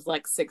drinks, which was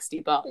like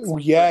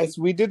 $60. Yes,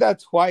 we did that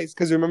twice.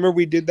 Because remember,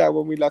 we did that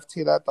when we left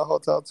Taylor at the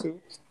hotel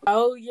too.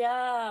 Oh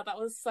yeah, that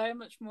was so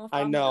much more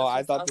fun. I know.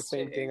 I thought the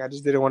same thing. I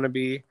just didn't want to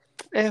be.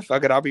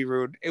 Fuck it, I'll be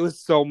rude. It was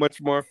so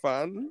much more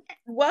fun.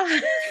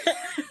 Why?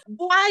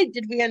 Why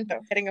did we end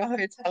up getting a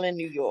hotel in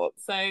New York?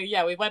 So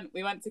yeah, we went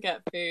to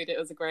get food. It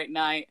was a great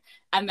night,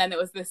 and then it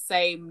was the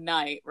same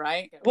night,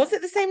 right? Was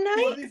it the same night?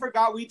 Totally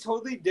forgot. We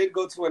totally did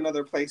go to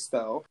another place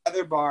though,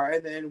 other bar,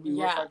 and then we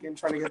were fucking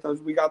trying to get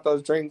those. We got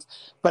those drinks,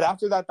 but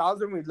after that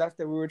when we left,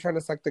 it we were trying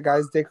to suck the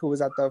guy's dick who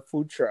was at the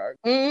food truck.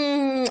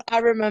 I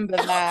remember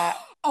that.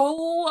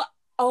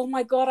 Oh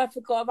my God, I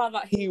forgot about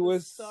that. He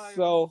was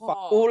so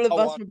hot. All of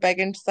us were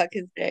begging to suck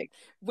his dick.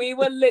 We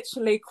were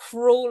literally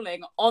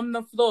crawling on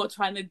the floor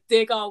trying to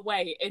dig our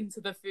way into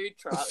the food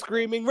truck.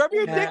 Screaming, rub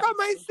your dick on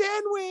my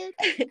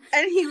sandwich.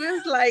 And he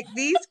was like,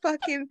 these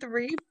fucking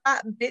 3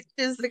 fat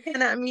bitches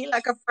looking at me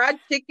like a fried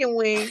chicken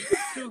wing.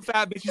 2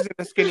 fat bitches and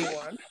a skinny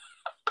one.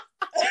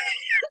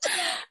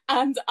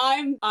 And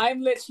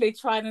I'm literally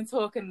trying to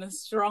talk in the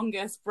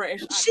strongest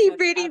British accent She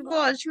really ever.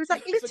 was. She was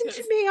like, listen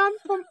to me, I'm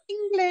from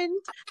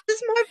England.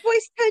 Does my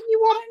voice turn you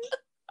on?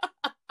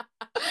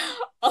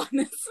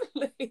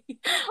 Honestly,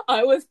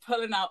 I was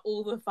pulling out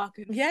all the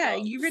fucking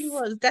stops. You really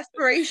was.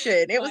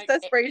 Desperation. It was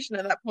desperation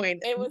at that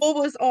point. War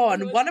was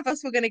on. One of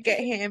us were going to get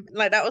him.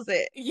 Like, that was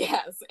it.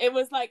 Yes. It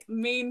was like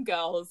Mean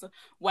Girls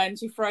when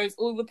she throws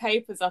all the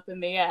papers up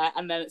in the air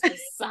and then it's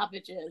just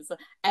savages.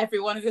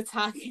 Everyone is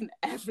attacking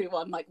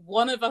everyone. Like,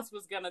 one of us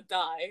was going to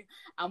die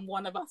and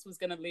one of us was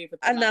going to leave.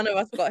 And none of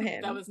us got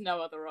him. There was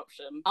no other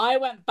option. I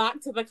went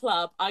back to the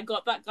club. I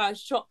got that guy's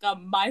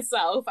shotgun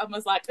myself and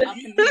was like, I'm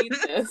going to need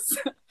this.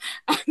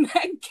 And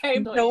then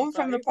came... No one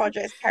from the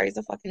project carries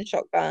a fucking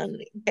shotgun.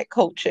 Get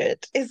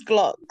cultured. It's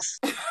Glocks.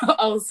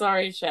 Oh,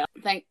 sorry, Shell.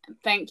 Thank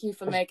you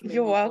for making me.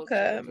 You're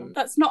welcome.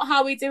 That's not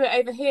how we do it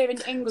over here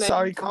in England.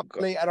 Sorry,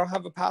 compliment. I don't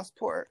have a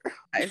passport.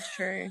 That is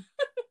true.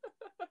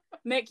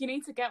 Nick, you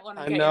need to get one.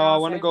 I know. I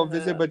want to go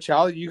visit, but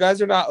y'all, you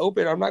guys are not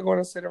open. I'm not going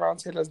to sit around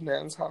Taylor's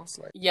nan's house.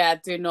 Like, yeah,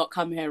 do not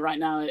come here right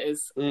now. It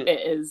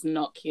is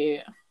not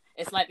cute.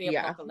 It's like the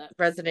apocalypse.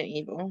 Resident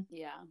Evil.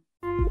 Yeah.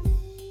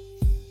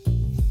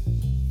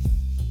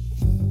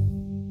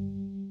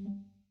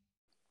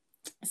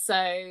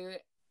 So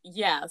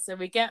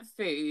we get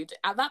food.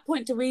 At that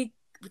point, do we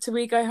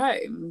go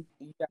home?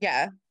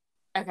 Yeah.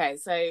 Okay,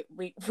 so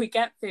we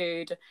get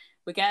food,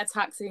 we get a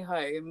taxi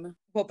home.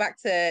 Well, back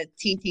to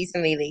TT's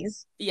and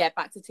Lily's. Yeah,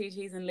 back to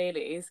TT's and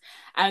Lily's.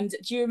 And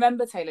do you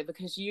remember, Taylor,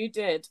 because you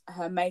did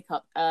her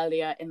makeup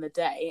earlier in the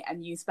day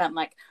and you spent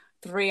like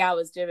 3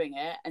 hours doing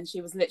it and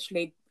she was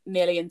literally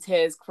nearly in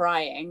tears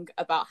crying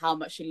about how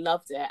much she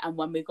loved it, and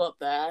when we got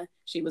there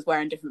she was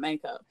wearing different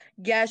makeup.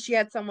 Yeah, she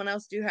had someone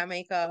else do her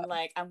makeup.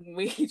 Like, and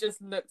we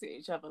just looked at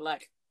each other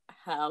like,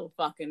 hell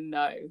fucking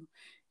no,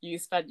 you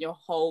spent your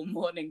whole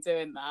morning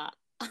doing that.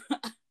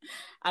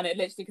 And it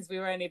literally, because we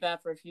were only there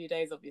for a few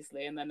days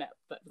obviously, and then it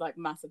like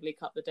massively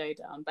cut the day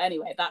down. But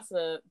anyway, that's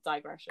a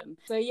digression.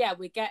 So yeah,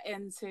 we get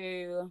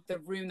into the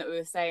room that we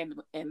were staying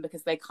in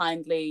because they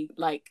kindly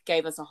like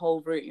gave us a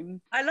whole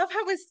room. I love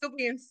how we're still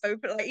being so,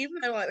 like,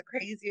 even though like the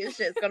craziest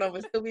shit's gone on,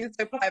 we're still being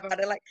so polite about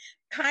it. Like,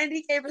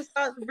 kindly gave us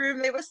that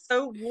room. They were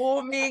so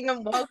warming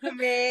and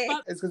welcoming.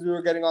 It's because we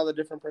were getting all the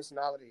different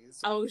personalities.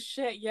 Oh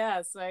shit,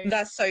 yeah. So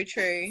that's so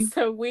true.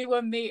 So we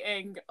were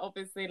meeting,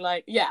 obviously,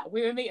 like, yeah,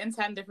 we were meeting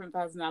 10 different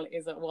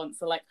personalities at once.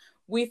 So like,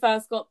 we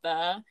first got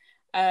there,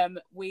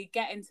 we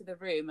get into the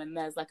room and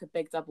there's like a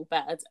big double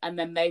bed, and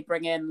then they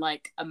bring in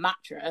like a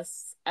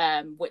mattress,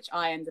 which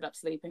I ended up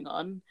sleeping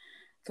on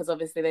because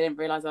obviously they didn't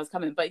realize I was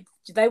coming. But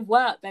they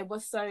were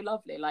so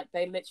lovely. Like,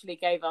 they literally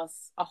gave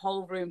us a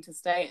whole room to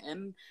stay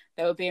in.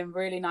 They were being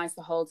really nice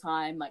the whole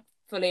time, like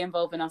fully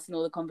involving us in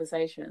all the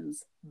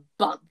conversations.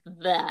 But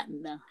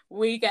then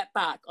we get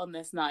back on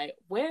this night,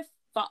 we're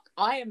fucked.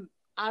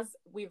 As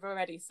we've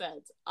already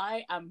said,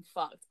 I am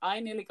fucked. I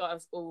nearly got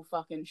us all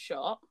fucking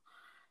shot.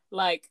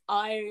 Like,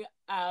 I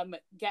am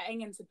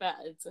getting into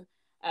bed.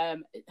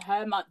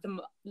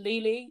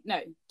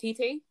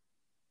 TT,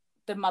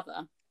 the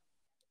mother.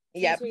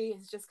 Yeah. TT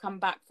has just come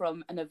back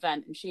from an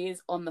event and she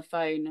is on the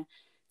phone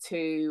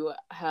to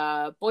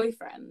her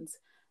boyfriend.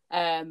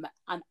 And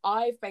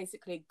I've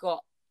basically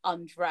got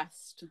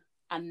undressed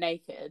and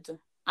naked,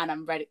 and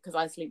I'm ready because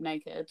I sleep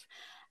naked.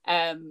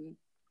 And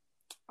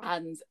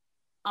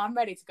I'm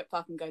ready to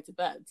fucking go to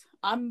bed.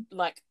 I'm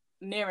like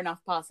near enough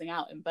passing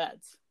out in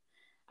bed.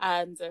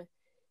 and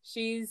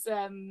she's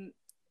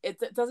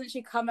doesn't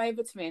she come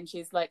over to me and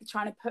she's like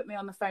trying to put me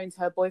on the phone to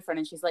her boyfriend,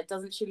 and she's like,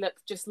 doesn't she look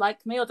just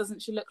like me, or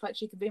doesn't she look like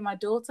she could be my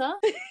daughter?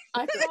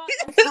 I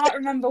can't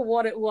remember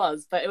what it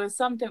was, but it was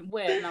something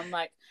weird, and I'm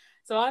like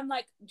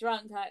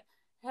drunk, like,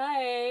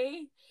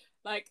 hey,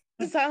 like,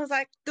 it sounds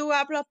like tu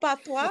hablas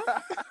patois.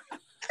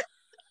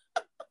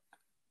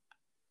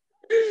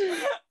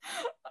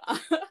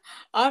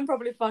 I'm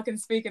probably fucking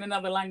speaking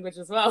another language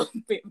as well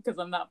because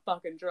I'm that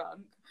fucking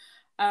drunk.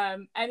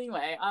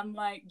 Anyway, I'm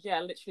like, yeah,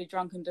 literally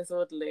drunk and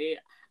disorderly.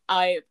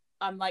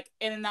 I'm like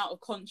in and out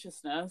of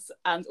consciousness,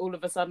 and all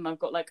of a sudden I've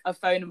got like a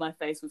phone in my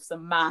face with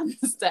some man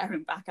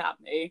staring back at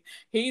me.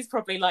 He's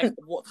probably like,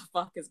 what the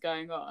fuck is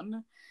going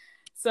on?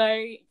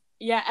 So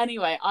yeah,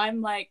 anyway,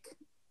 I'm like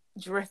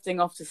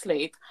drifting off to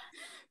sleep.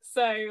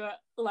 So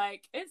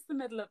like it's the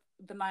middle of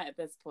the night at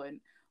this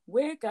point.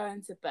 We're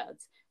going to bed.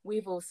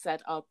 We've all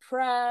said our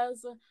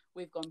prayers.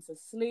 We've gone to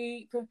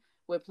sleep.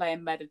 We're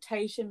playing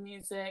meditation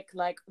music.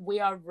 Like, we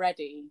are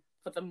ready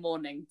for the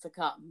morning to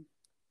come.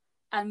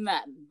 And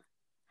then,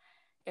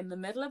 in the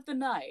middle of the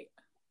night,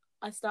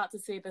 I start to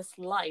see this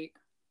light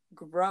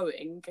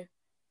growing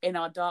in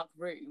our dark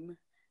room,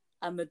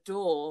 and the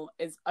door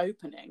is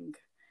opening.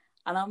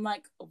 And I'm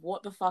like,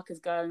 what the fuck is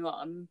going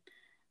on?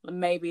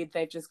 Maybe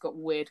they've just got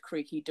weird,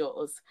 creaky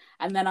doors.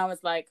 And then I was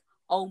like,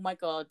 oh my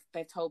God,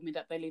 they've told me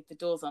that they leave the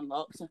doors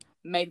unlocked.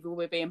 Maybe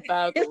we're being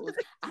burgled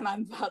and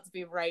I'm about to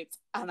be raped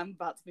and I'm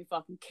about to be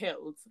fucking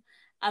killed.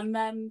 And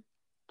then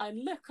I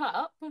look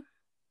up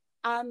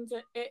and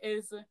it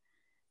is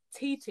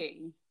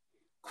Titi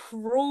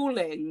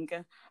crawling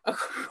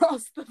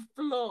across the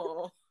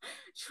floor,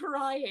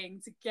 trying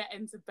to get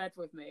into bed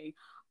with me.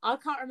 I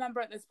can't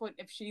remember at this point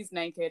if she's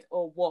naked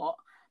or what,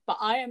 but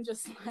I am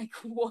just like,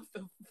 what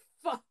the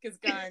fuck is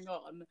going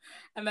on?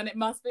 And then it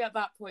must be at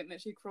that point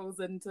that she tries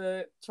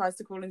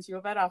to crawl into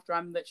your bed after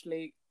I'm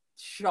literally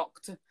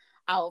shocked,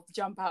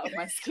 jump out of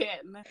my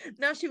skin.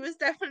 No, she was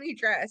definitely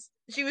dressed.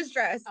 She was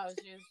dressed. Oh,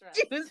 she was dressed.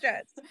 She was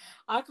dressed.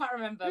 I can't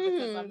remember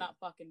because I'm not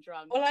fucking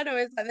drunk. All I know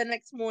is that the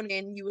next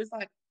morning you was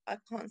like, I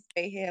can't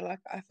stay here.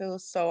 Like, I feel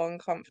so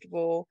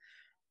uncomfortable.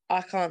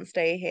 I can't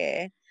stay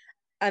here.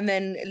 And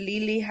then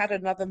Lily had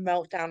another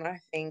meltdown, I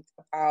think,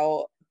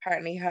 about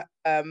apparently her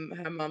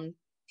mum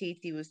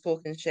Titi was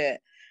talking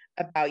shit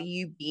about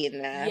you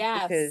being there.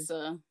 Yes.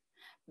 Because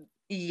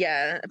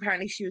yeah,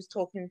 apparently she was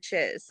talking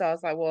shit. So I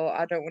was like, well,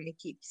 I don't want to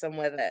keep you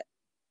somewhere that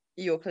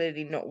you're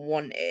clearly not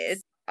wanted.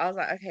 I was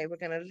like, okay, we're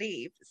gonna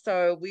leave.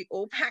 So we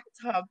all packed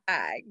our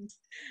bags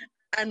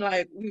and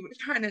like we were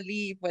trying to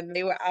leave when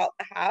they were out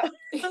the house.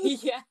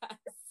 Yes.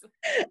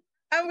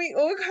 And we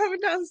all come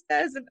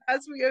downstairs, and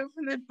as we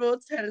open the door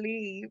to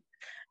leave,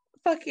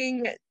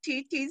 fucking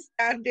Titi's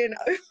standing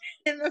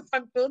in the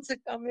front door to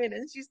come in,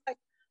 and she's like,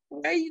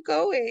 where are you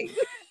going?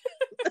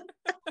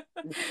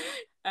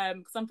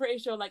 Because I'm pretty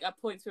sure like at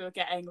points we were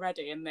getting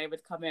ready and they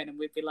would come in and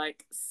we'd be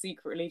like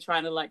secretly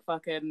trying to like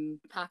fucking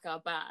pack our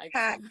bags.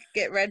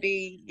 Get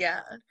ready,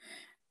 yeah.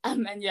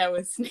 And then yeah,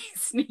 we're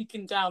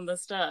sneaking down the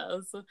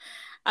stairs.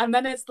 And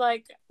then it's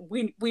like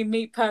we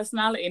meet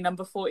personality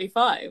number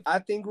 45. I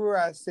think we were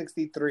at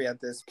 63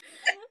 at this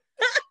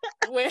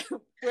point.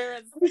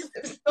 We're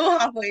still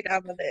halfway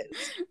down the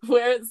list.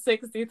 We're at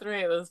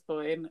 63 at this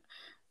point.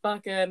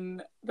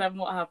 Fucking then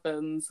what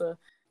happens?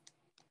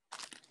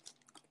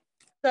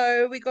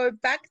 So we go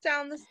back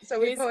down the. So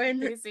we're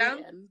going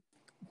down.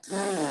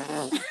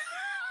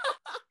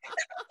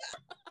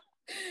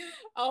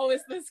 Oh,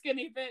 it's the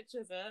skinny bitch,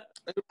 is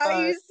it?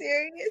 Are you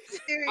serious?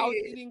 I was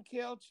eating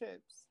kale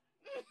chips.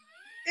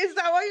 Is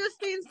that why you're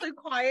staying so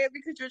quiet?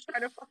 Because you're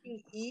trying to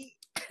fucking eat?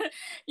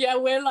 Yeah,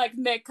 we're like,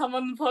 Nick, come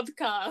on the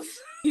podcast.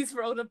 He's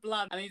rolled a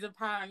blunt and he's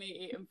apparently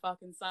eating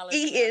fucking salad.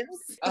 He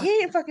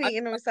ain't fucking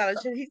eating no salad.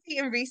 He's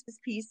eating Reese's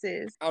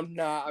Pieces. I'm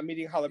not. I'm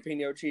eating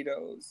jalapeno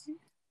Cheetos.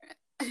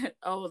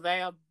 Oh,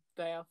 they are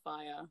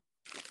fire.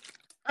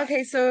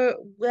 Okay, so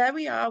there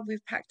we are.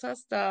 We've packed our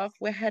stuff.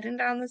 We're heading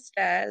down the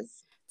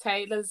stairs.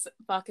 Taylor's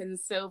fucking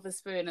silver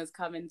spoon has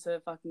come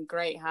into fucking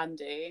great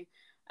handy.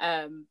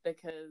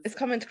 Because it's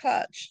come into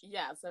clutch.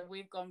 Yeah, so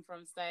we've gone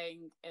from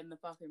staying in the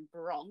fucking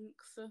Bronx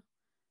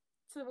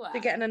to where? To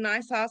getting a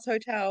nice ass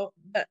hotel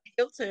at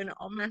Hilton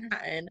on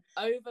Manhattan.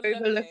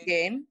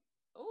 Overlooking.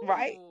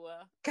 Right?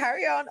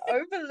 Carry on.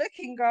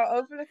 Overlooking, girl.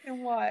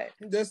 Overlooking what?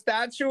 The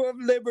Statue of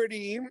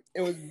Liberty.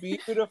 It was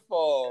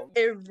beautiful.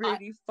 It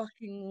really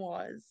fucking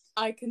was.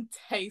 I can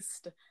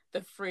taste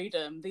the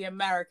freedom, the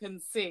American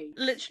sea.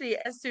 Literally,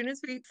 as soon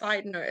as we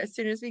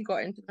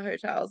got into the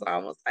hotels, I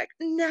was like,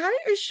 now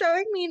you're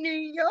showing me New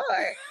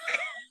York.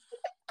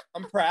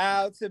 I'm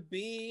proud to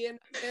be an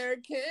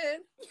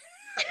American.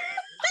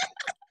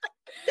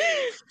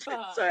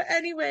 So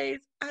anyways,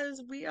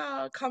 as we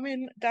are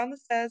coming down the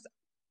stairs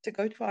to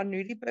go to our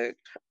newly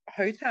booked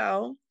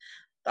hotel,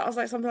 that was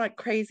like something like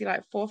crazy,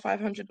 like $400 or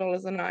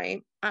 $500 a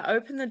night. I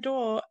opened the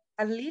door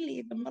and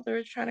Lily, the mother,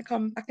 is trying to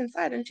come back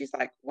inside, and she's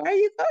like, where are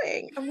you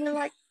going? And we're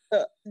like,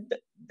 to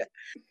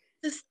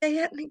stay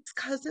at Nick's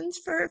cousin's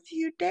for a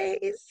few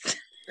days.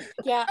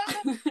 Yeah,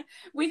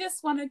 we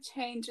just want a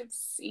change of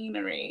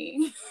scenery.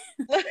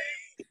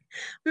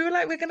 We were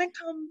like, we're gonna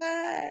come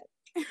back.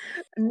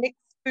 Nick's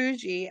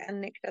bougie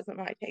and Nick doesn't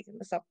like taking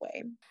the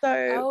subway.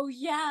 So Oh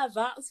yeah,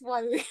 that's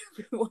why we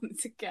wanted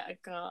to get a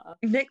car.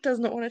 Nick does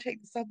not want to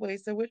take the subway,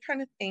 so we're trying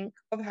to think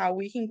of how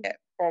we can get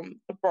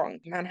from the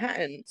Bronx to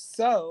Manhattan.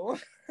 So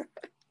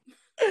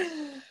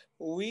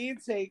we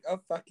take a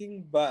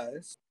fucking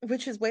bus.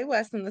 Which is way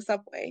worse than the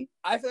subway.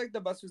 I feel like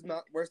the bus was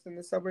not worse than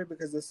the subway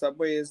because the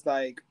subway is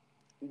like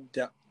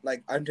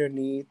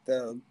underneath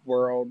the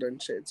world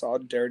and shit. It's all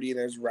dirty.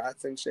 There's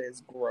rats and shit.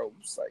 It's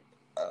gross. Like,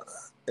 ugh.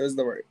 It was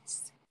the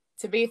worst.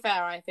 To be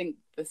fair, I think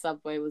the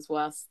subway was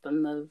worse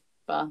than the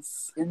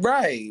bus.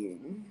 Right.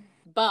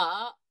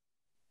 But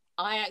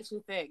I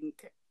actually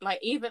think, like,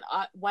 even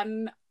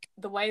when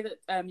the way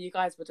that you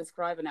guys were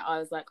describing it, I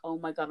was like, oh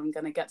my God, I'm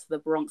going to get to the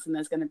Bronx and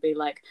there's going to be,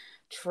 like,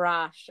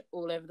 trash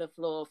all over the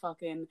floor,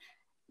 fucking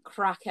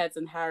crackheads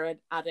and heroin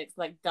addicts,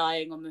 like,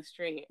 dying on the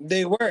street.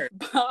 They were.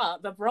 But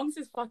the Bronx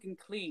is fucking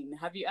clean.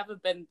 Have you ever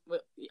been,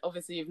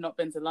 obviously you've not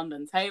been to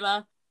London,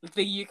 Taylor,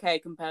 the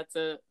UK compared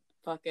to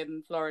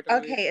fucking Florida?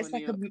 Okay, it's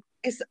like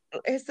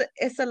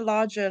it's a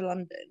larger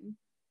London.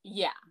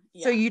 Yeah.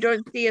 So you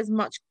don't see as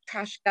much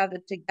trash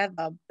gathered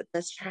together, but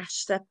there's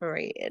trash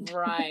separated.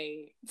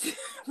 Right.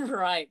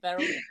 Right.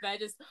 They're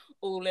just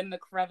all in the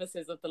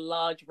crevices of the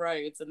large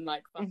roads and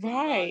like fucking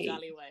large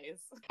alleyways.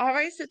 All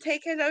right, so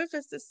take it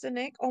over, Sister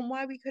Nick, on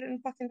why we couldn't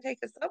fucking take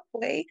a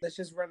subway. Let's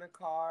just rent a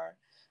car.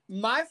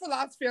 My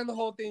philosophy on the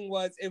whole thing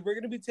was, if we're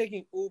going to be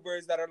taking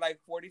Ubers that are like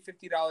 $40,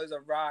 $50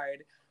 a ride,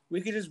 we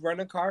could just rent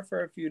a car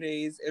for a few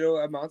days. It'll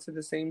amount to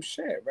the same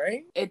shit,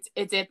 right?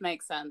 It did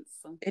make sense.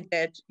 It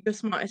did. Your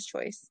smartest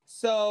choice.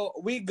 So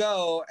we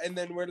go, and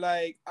then we're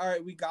like, all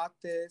right, we got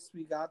this.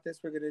 We're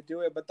going to do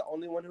it. But the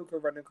only one who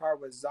could rent a car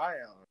was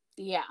Zion.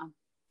 Yeah.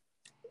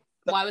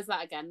 Why was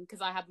that again?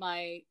 Because I had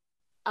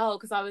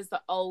because I was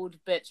the old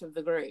bitch of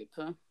the group.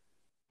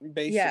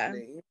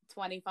 Basically.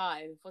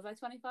 25. Was I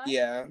 25?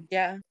 Yeah.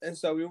 Yeah. And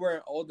so we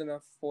weren't old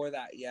enough for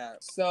that yet.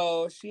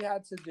 So she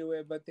had to do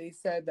it, but they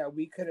said that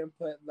we couldn't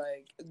put,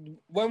 like,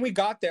 when we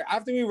got there,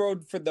 after we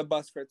rode for the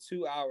bus for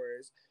 2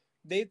 hours,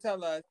 they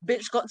tell us,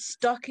 bitch got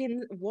stuck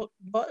in what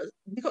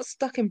we got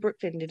stuck in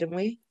Brooklyn, didn't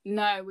we?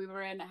 No, we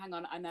were in, hang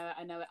on, I know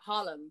it,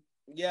 Harlem.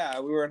 Yeah,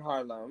 we were in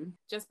Harlem.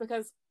 Just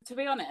because, to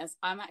be honest,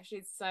 I'm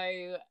actually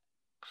so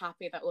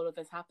happy that all of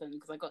this happened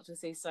because I got to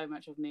see so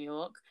much of New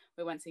York.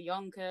 We went to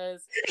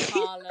Yonkers,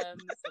 Harlem,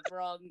 the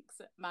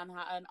Bronx,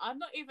 Manhattan. I'm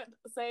not even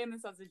saying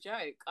this as a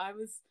joke. I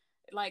was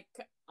like,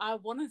 I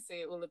want to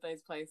see all of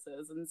those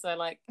places, and so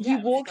like you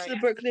walked the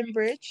Brooklyn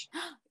Bridge.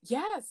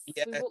 Yes,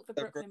 we walked the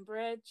Brooklyn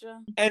Bridge.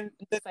 And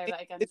say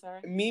that again,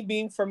 sorry. Me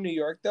being from New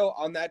York, though,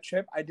 on that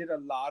trip, I did a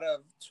lot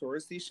of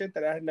touristy shit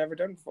that I had never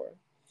done before.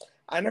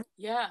 I never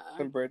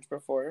the bridge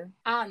before,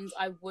 and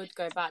I would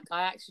go back.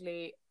 I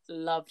actually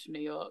loved New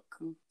York.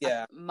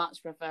 Yeah. I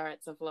much prefer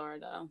it to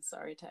Florida.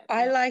 Sorry, Taylor.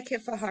 I like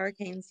it for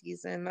hurricane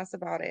season. That's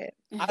about it.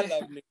 I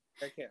love New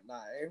York. I can't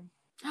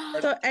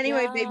lie. So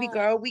anyway, baby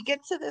girl, we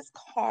get to this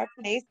car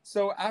place.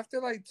 So after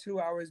like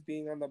 2 hours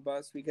being on the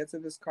bus, we get to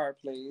this car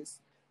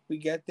place. We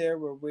get there,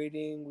 we're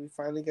waiting. We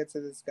finally get to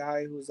this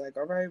guy who's like,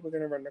 all right, we're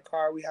going to rent a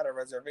car. We had a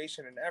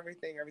reservation and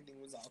everything. Everything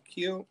was all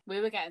cute.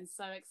 We were getting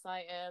so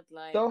excited.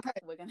 Like,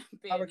 we're going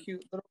to have a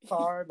cute little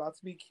car, about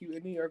to be cute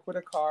in New York with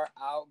a car,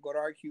 out, go to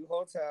our cute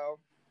hotel.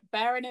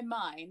 Bearing in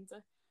mind,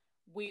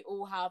 we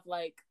all have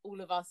like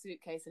all of our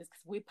suitcases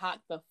because we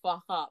packed the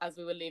fuck up as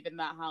we were leaving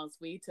that house.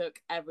 We took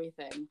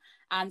everything.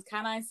 And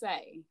can I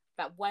say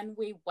that when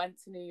we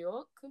went to New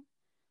York,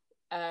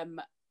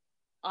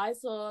 I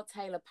saw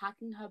Taylor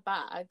packing her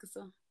bags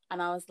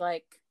and I was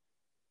like,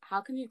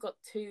 how come you've got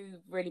 2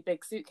 really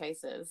big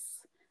suitcases?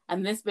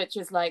 And this bitch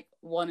is like,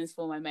 one is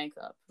for my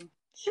makeup.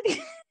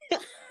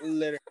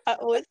 Literally. I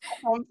always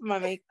come for my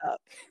makeup.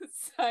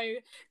 So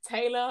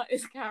Taylor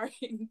is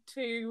carrying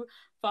 2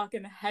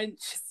 fucking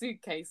hench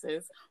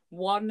suitcases,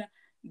 one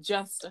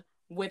just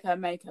with her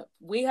makeup.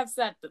 We have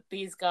said that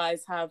these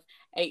guys have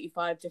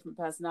 85 different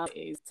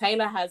personalities.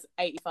 Taylor has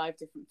 85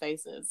 different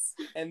faces.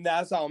 And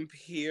that's on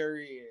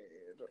period.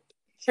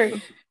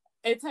 True.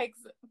 It takes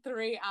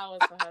 3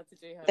 hours for her to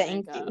do her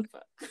makeup.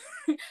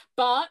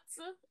 But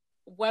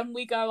when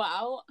we go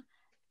out,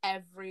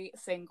 every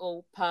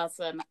single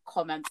person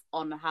comments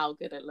on how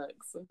good it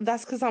looks.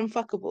 That's because I'm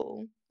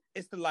fuckable.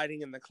 It's the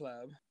lighting in the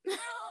club.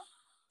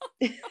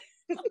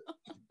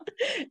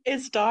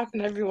 It's dark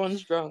and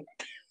everyone's drunk.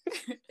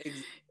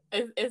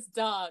 It's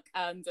dark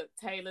and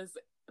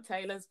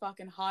Taylor's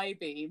fucking high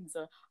beams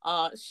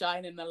are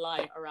shining the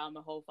light around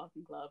the whole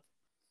fucking club.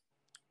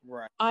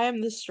 Right. I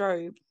am the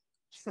strobe.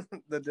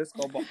 The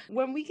disco ball.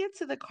 When we get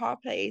to the car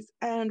place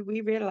and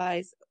we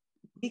realize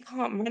we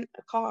can't rent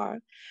a car,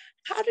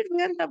 how did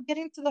we end up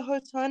getting to the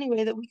hotel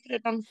anyway that we could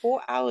have done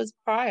 4 hours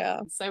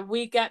prior? So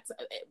we've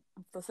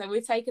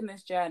taken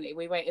this journey.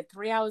 We waited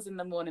 3 hours in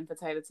the morning for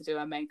Taylor to do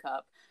her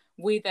makeup.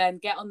 We then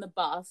get on the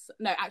bus.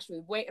 No, actually,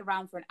 we wait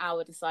around for an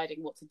hour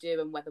deciding what to do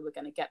and whether we're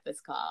going to get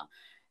this car.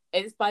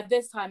 By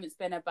this time, it's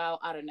been about,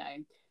 I don't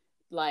know,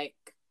 like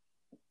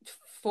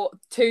for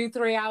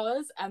 2-3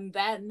 hours, and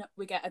then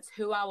we get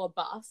a 2-hour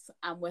bus,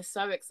 and we're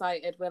so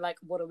excited. We're like,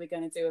 what are we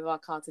going to do with our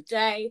car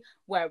today?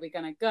 Where are we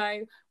going to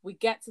go? We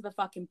get to the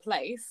fucking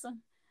place,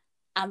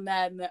 and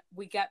then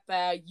we get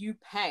there, you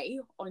pay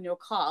on your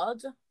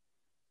card,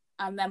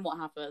 and then what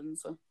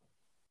happens?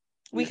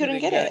 We couldn't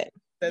get it.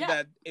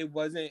 That it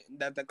wasn't,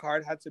 that the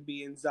card had to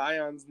be in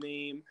Zion's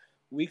name.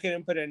 We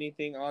couldn't put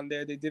anything on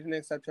there. They didn't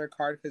accept her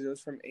card because it was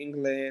from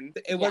England.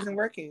 It wasn't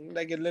working.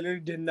 Like, it literally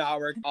did not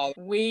work.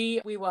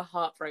 We were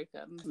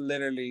heartbroken.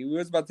 Literally. We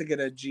was about to get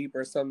a Jeep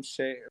or some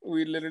shit.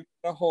 We literally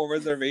had a whole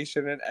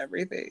reservation and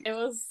everything. It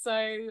was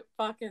so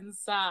fucking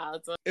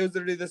sad. It was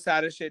literally the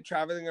saddest shit,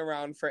 traveling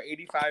around for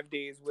 85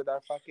 days with our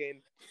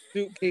fucking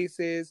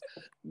suitcases,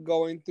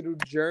 going through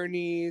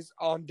journeys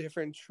on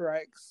different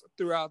treks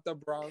throughout the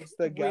Bronx,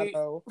 the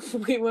ghetto.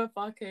 We were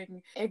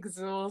fucking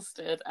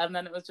exhausted, and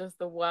then it was just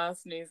the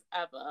worst news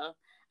ever.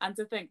 And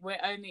to think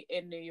we're only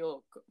in New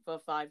York for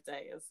 5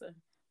 days,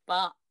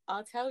 but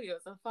I'll tell you,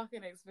 it's a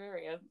fucking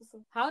experience.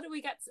 How did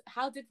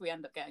we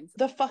end up getting to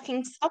the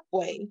fucking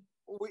subway?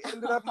 We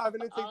ended up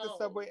having to take the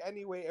subway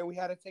anyway, and we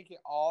had to take it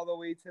all the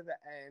way to the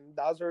end.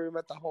 That was where we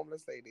met the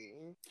homeless lady.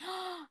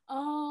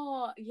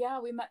 Oh, yeah,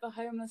 we met the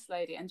homeless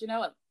lady. And do you know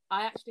what?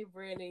 I actually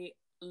really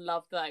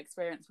loved that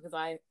experience because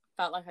I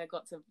felt like I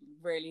got to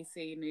really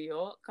see New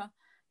York.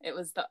 It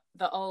was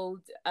the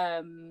old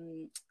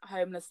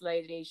homeless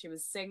lady. She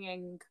was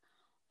singing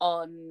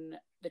on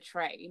the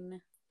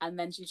train, and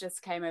then she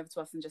just came over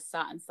to us and just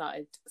sat and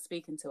started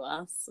speaking to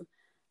us.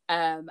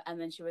 And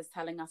then she was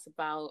telling us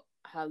about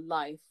her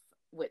life,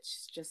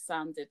 which just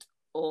sounded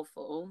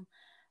awful.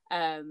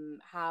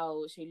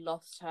 How she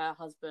lost her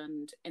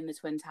husband in the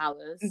Twin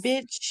Towers.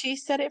 Bitch, she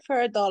said it for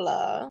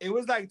 $1. It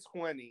was like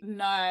 20.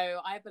 No,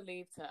 I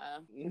believed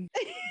her.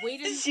 We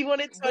didn't. She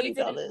wanted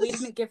 $20. We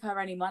didn't give her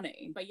any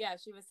money, but yeah,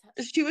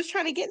 she was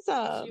trying to get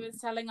some. She was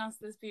telling us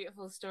this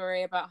beautiful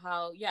story about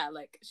how, yeah,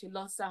 like she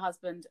lost her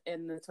husband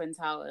in the Twin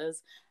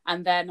Towers,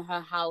 and then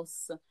her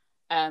house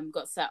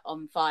got set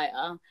on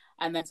fire,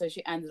 and then so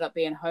she ended up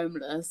being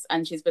homeless,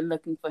 and she's been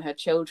looking for her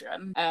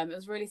children. It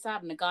was really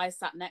sad, and the guy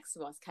sat next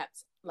to us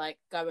kept like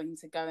going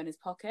to go in his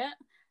pocket,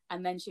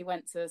 and then she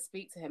went to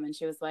speak to him, and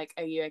she was like,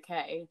 "Are you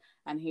okay?"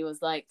 And he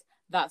was like,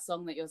 "That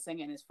song that you're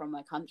singing is from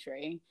my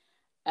country."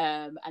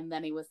 And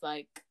then he was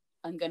like,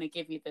 "I'm gonna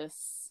give you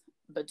this,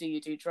 but do you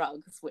do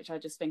drugs?" Which I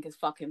just think is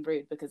fucking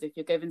rude, because if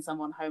you're giving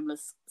someone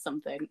homeless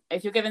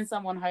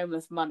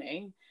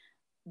money,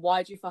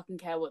 why do you fucking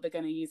care what they're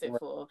going to use it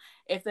for?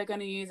 If they're going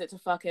to use it to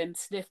fucking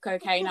sniff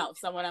cocaine out of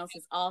someone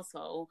else's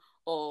asshole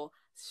or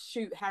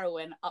shoot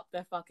heroin up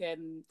their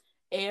fucking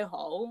ear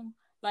hole,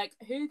 like,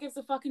 who gives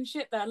a fucking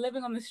shit? They're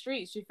living on the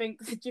streets. Do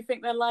you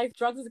think their life,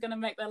 drugs is going to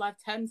make their life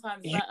 10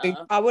 times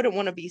better? I wouldn't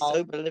want to be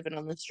sober living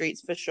on the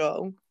streets for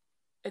sure.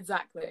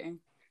 Exactly.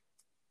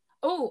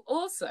 Oh,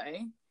 also,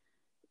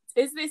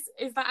 is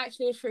that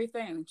actually a true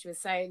thing? She was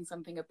saying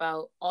something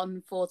about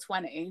on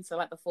 420, so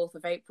like the 4th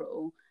of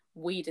April,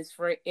 weed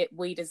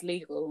is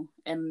legal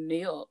in New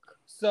York.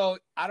 So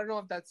I don't know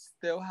if that's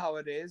still how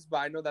it is, but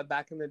I know that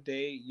back in the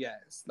day,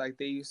 yes, like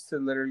they used to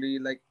literally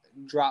like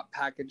drop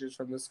packages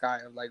from the sky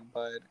of like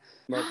bud,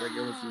 like it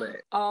was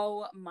lit.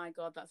 Oh my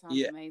god, that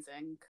sounds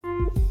amazing.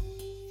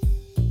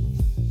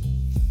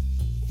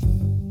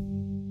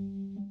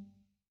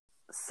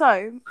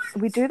 So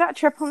we do that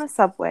trip on the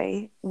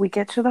subway, we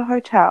get to the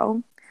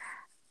hotel,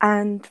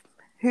 and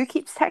who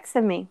keeps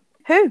texting me?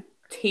 Who?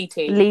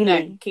 TT. Lily.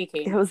 No,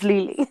 Kiki. It was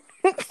Lily.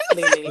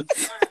 Lily.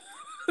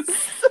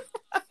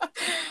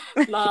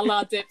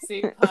 Lala,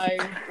 Dipsy,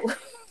 Poe.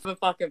 The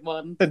fucking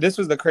one. This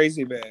was the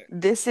crazy bit.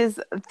 This is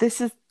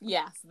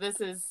Yes,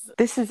 this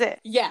is it.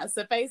 Yeah,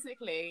 so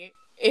basically,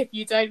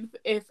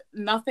 if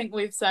nothing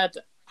we've said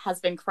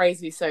has been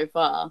crazy so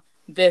far,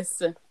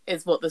 this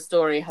is what the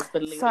story has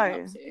been leading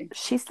up to.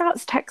 She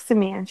starts texting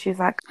me and she's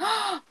like,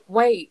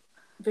 wait,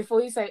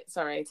 before you say,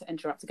 sorry to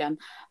interrupt again,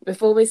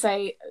 before we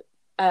say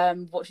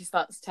what she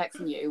starts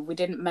texting you, we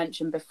didn't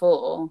mention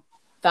before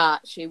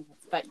that you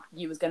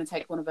was going to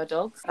take one of her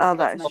dogs. Oh,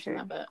 that is true.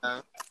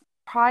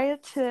 Prior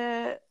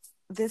to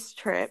this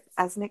trip,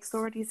 as Nick's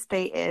already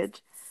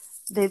stated,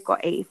 they've got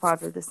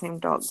 85 of the same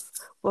dogs.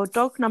 Well,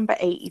 dog number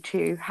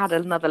 82 had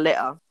another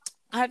litter.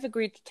 I've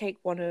agreed to take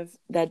one of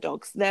their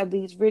dogs. They're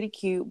these really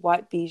cute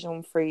white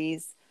Bichon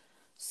Frise,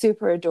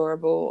 super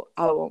adorable.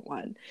 I want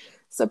one.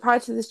 So prior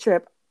to this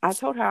trip, I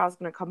told her I was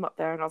going to come up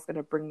there and I was going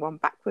to bring one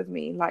back with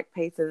me, like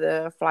pay for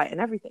the flight and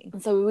everything.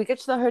 And so we get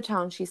to the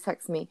hotel and she's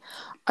texting me,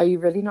 "Are you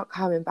really not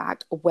coming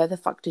back? Where the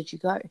fuck did you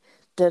go?"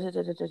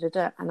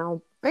 And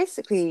I'll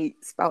basically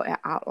spell it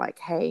out like,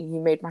 "Hey, you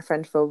made my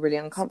friend feel really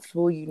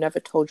uncomfortable. You never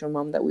told your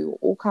mum that we were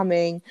all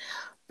coming,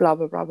 blah,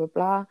 blah, blah, blah,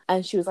 blah."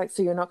 And she was like,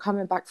 "So you're not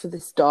coming back for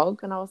this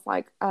dog?" And I was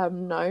like,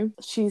 no.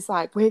 She's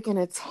like, "We're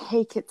going to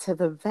take it to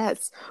the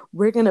vets.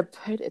 We're going to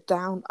put it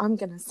down. I'm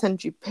going to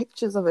send you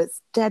pictures of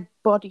its dead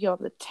body on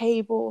the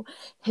table.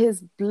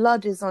 His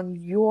blood is on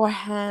your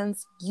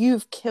hands.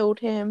 You've killed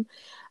him."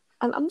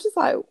 And I'm just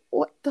like,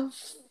 what the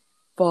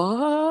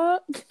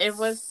fuck? It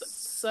was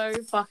so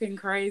fucking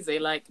crazy.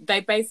 Like, they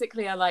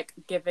basically are like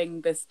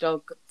giving this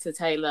dog to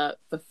Taylor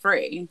for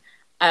free.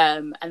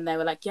 And they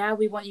were like, yeah,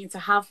 we want you to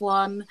have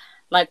one.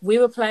 Like, we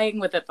were playing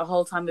with it the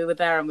whole time we were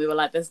there, and we were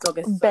like, this dog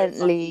is so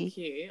Bentley.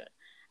 fucking cute.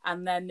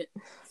 And then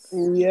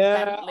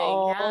Yeah. Bentley,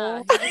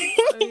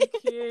 he was so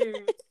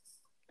cute.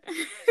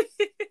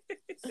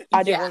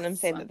 I didn't want them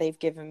saying that they've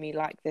given me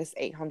like this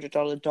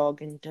 $800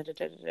 dog and da da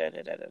da da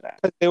da da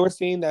da. They were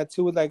saying that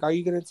too, like, are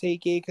you gonna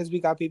take it? Because we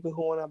got people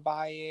who want to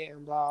buy it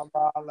and blah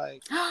blah.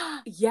 Like,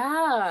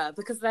 yeah,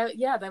 because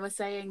they were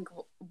saying,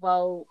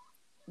 well,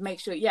 make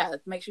sure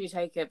you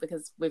take it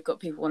because we've got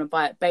people who want to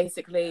buy it.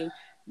 Basically,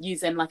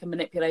 using like a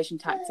manipulation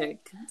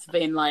tactic to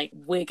being like,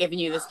 we're giving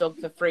you this dog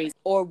for free,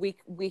 or we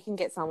can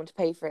get someone to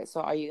pay for it.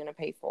 So are you gonna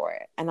pay for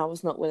it? And I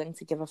was not willing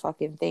to give a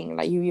fucking thing.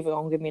 Like, you either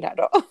gonna give me that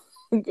dog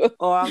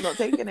or I'm not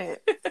taking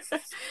it.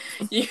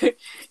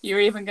 You're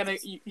either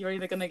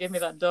gonna give me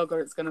that dog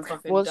or it's gonna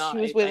fucking die. Well, she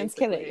was willing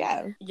basically. to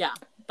kill it. Yeah,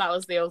 that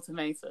was the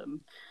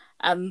ultimatum.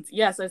 And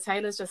yeah, so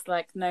Taylor's just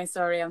like, no,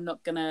 sorry, I'm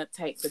not gonna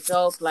take the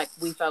dog. Like,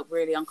 we felt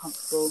really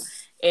uncomfortable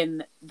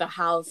in the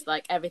house,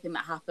 like everything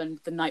that happened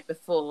the night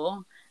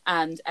before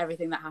and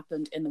everything that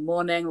happened in the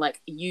morning.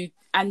 Like, you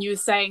were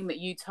saying that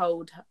you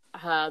told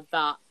her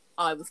that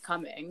I was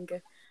coming.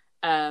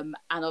 And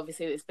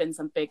obviously it's been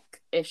some big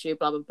issue,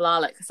 blah, blah, blah,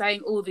 like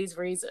saying all these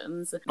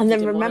reasons. And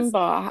then remember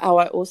how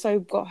I also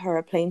got her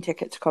a plane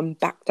ticket to come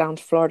back down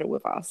to Florida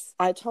with us.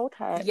 I told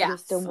her you're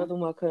still more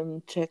than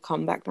welcome to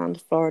come back down to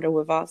Florida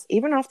with us,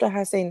 even after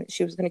her saying that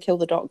she was going to kill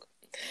the dog.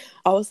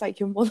 I was like,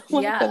 you're more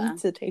than welcome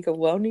to take a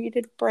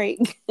well-needed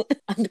break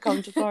and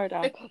come to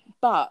Florida.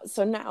 But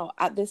so now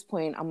at this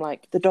point, I'm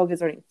like, the dog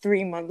is only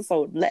 3 months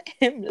old. Let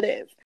him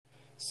live.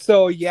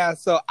 so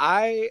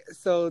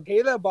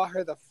Taylor bought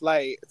her the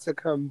flight to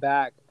come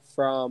back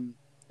from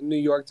New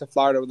York to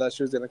Florida with us.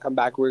 She was gonna come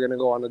back. We were gonna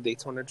go on a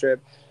Daytona trip.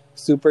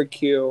 Super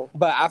cute.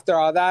 But after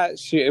all that,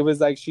 she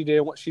said she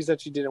didn't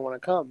want to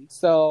come.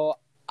 So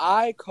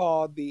I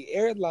called the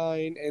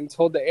airline and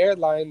told the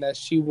airline that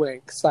she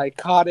went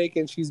psychotic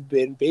and she's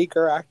been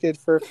Baker acted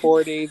for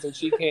 4 days and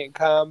she can't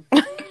come.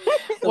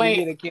 So we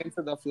need to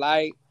cancel the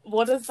flight.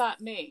 What does that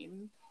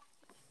mean?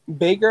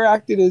 Baker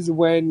acted is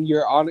when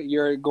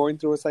you're going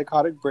through a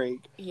psychotic break.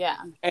 Yeah.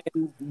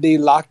 And they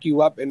lock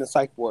you up in a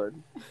psych ward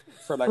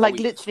for like a week.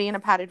 Literally in a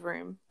padded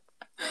room.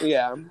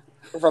 Yeah.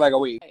 For like a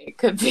week. It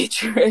could be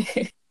true.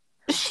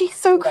 She's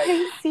so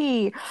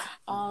crazy.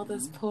 Oh,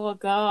 this poor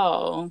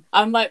girl.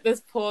 I'm like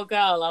this poor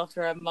girl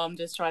after her mum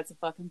just tried to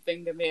fucking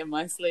finger me in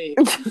my sleep.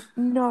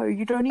 No,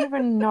 you don't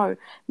even know.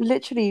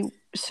 Literally,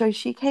 so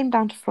she came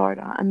down to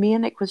Florida and me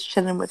and Nick was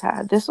chilling with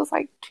her. This was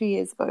like 2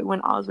 years ago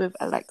when I was with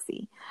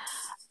Alexi.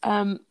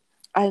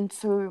 And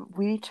so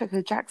we took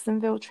a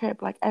Jacksonville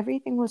trip. Like,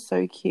 everything was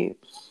so cute.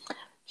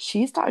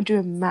 She started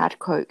doing mad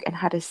coke and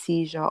had a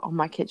seizure on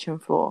my kitchen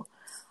floor.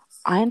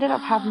 I ended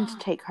up having to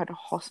take her to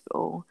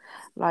hospital.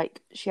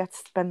 Like, she had to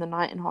spend the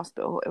night in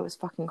hospital. It was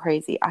fucking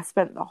crazy. I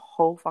spent the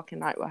whole fucking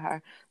night with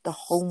her, the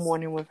whole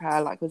morning with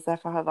her, like, was there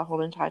for her the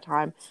whole entire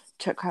time.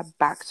 Took her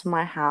back to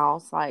my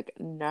house, like,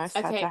 nursed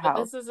her to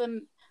health.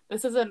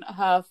 This isn't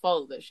her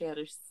fault that she had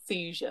a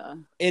seizure.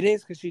 It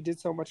is because she did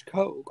so much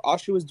coke. All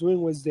she was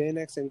doing was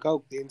Xanax and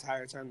coke the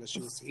entire time that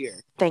she was here.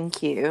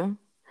 Thank you.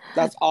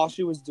 That's all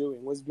she was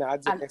doing was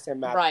mad Xanax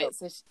and mad right,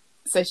 coke.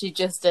 So she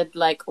just did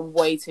like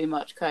way too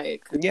much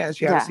coke. Yeah,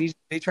 she had a seizure.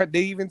 They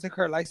even took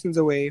her license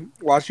away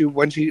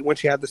when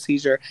she had the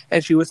seizure,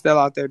 and she was still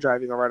out there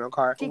driving a rental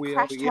car. She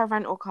crashed her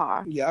rental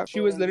car. Yeah,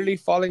 she was literally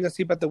falling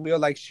asleep at the wheel,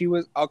 like she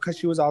was because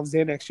she was off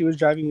Xanax. She was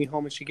driving me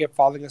home, and she kept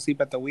falling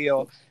asleep at the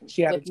wheel.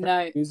 She had to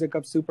turn music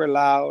up super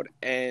loud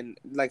and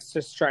like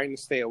just trying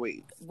to stay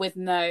awake with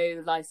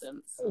no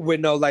license.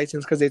 With no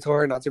license because they told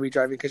her not to be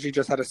driving because she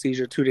just had a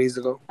seizure 2 days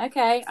ago.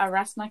 Okay, I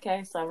rest my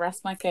case.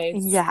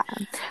 Yeah,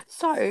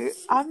 so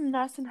I'm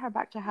nursing her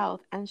back to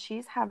health and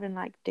she's having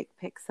like dick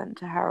pics sent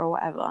to her or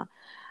whatever.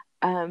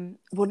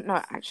 Well,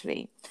 no,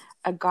 actually,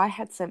 a guy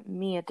had sent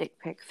me a dick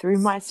pic through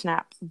my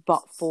Snap,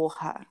 but for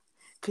her,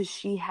 because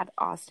she had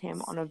asked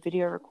him on a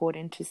video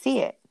recording to see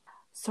it.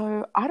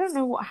 So I don't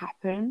know what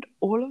happened.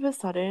 All of a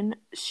sudden,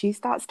 she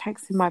starts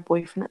texting my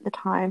boyfriend at the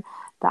time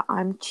that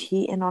I'm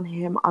cheating on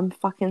him. I'm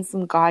fucking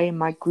some guy in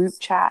my group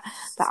chat,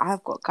 that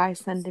I've got guys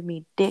sending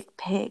me dick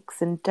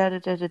pics and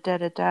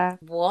da-da-da-da-da-da-da.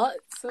 What?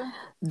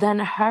 Then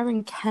her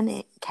and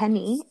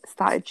Kenny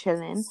started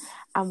chilling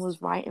and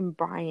was writing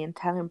Brian,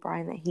 telling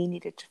Brian that he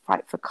needed to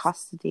fight for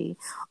custody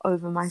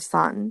over my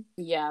son.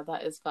 Yeah,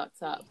 that is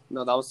fucked up.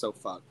 No, that was so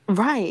fucked.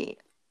 Right.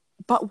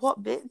 But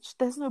what, bitch?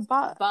 There's no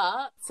but.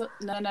 But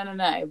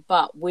no.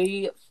 But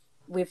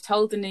we've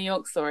told the New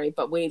York story,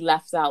 but we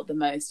left out the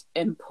most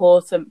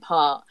important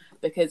part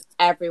because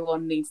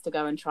everyone needs to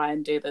go and try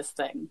and do this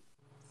thing.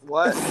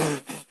 What?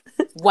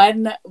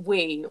 When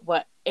we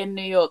were in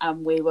New York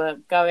and we were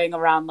going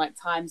around like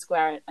Times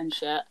Square and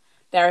shit,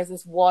 there is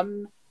this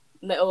one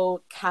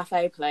little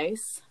cafe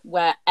place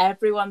where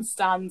everyone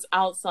stands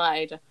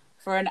outside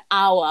for an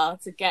hour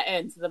to get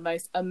into the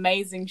most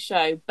amazing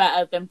show,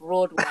 better than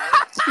Broadway.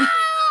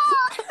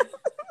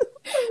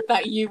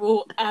 that you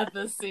will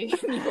ever see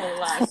in your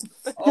life.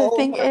 The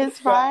thing my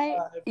is, right,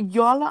 God.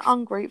 y'all are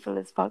ungrateful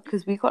as fuck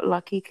because we got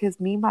lucky because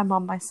me, my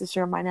mum, my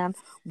sister, and my nan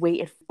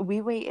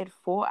waited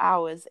 4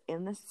 hours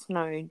in the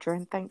snow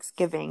during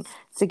Thanksgiving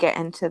to get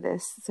into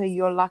this. So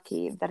you're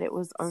lucky that it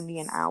was only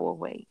an hour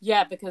wait.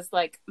 Yeah, because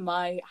like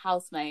my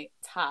housemate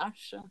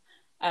Tash,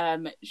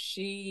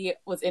 she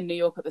was in New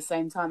York at the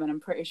same time, and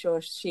I'm pretty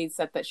sure she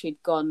said that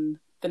she'd gone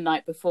the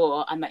night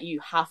before and that you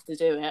have to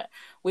do it.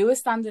 We were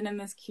standing in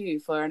this queue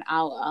for an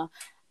hour,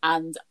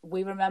 and do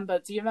you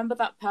remember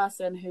that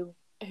person who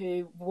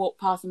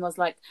walked past and was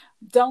like,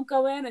 "Don't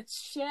go in,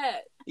 it's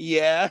shit."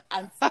 Yeah.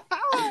 And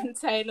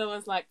Taylor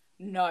was like,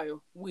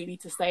 "No, we need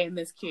to stay in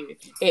this queue.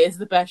 It is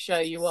the best show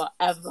you are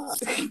ever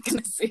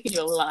gonna see in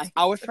your life."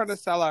 I was trying to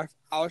sell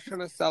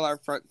our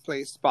front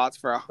place spots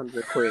for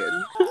 100 quid.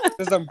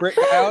 There's some Brit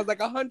guy. I was like,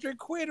 100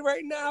 quid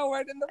right now,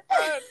 right in the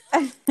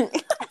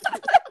front.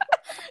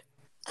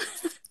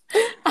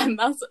 And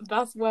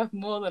that's worth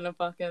more than a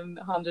fucking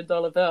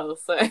 $100 bill.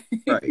 So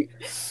Right.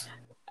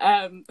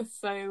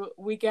 So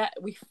we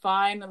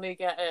finally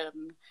get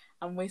in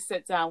and we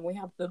sit down. We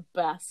have the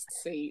best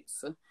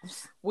seats.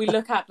 We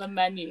look at the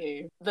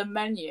menu. The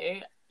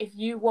menu, if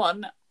you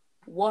want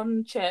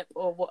one chip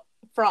or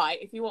fry,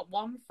 if you want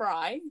one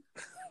fry,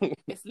 it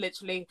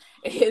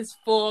is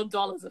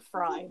 $4 a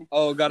fry.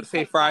 Oh, gotta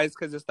say fries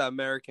because it's the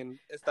American.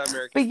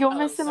 But you're Oh,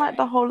 missing sorry. like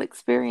the whole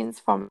experience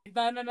from.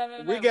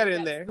 No. We get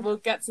in there. We'll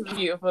get to the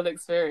beautiful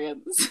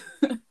experience.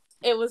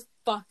 It was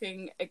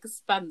fucking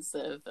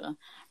expensive.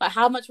 Like,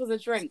 how much was a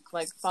drink?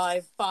 Like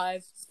 $8.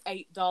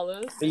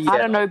 Yeah. I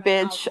don't know, An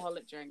bitch.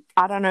 alcoholic drink.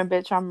 I don't know,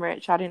 bitch. I'm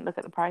rich. I didn't look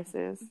at the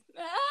prices.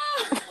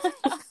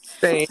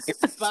 Same.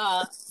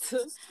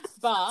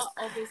 But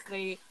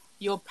obviously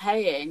you're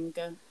paying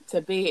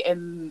to be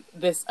in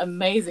this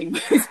amazing,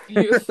 most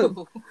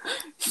beautiful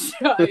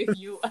show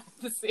you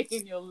ever see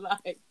in your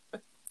life.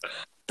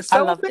 So I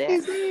loved it.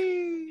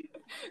 amazing.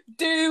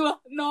 Do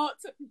not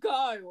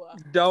go.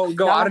 Don't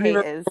go. No I don't even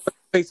know haters. what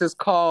the place is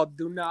called.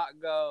 Do not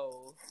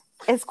go.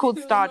 It's called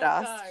Do not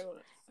Stardust. go.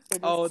 It is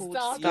Oh, called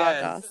Stardust.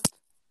 Stardust.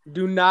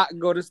 Do not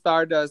go to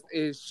Stardust.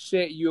 It's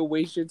shit. You'll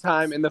waste your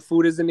time, and the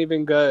food isn't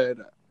even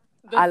good.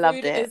 The I loved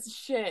food it. is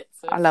shit.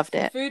 I loved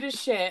The it. food is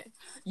shit.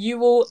 You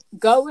will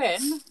go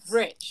in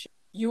rich.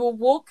 You will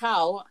walk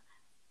out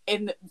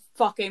in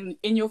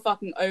your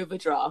fucking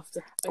overdraft.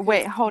 Because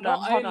Wait, hold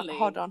not on.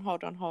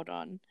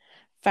 only-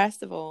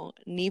 First of all,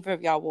 neither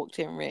of y'all walked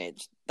in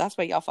rich. That's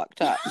where y'all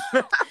fucked up.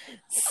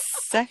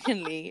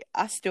 Secondly,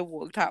 I still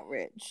walked out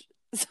rich.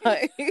 So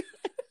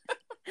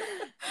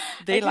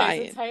they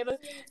lying. So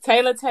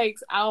Taylor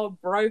takes our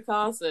broke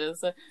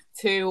asses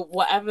to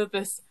whatever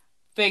this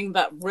thing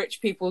that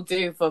rich people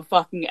do for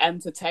fucking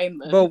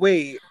entertainment. But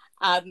wait,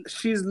 And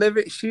she's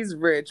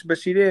rich, but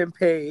she didn't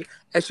pay,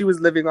 and she was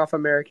living off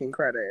American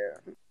credit.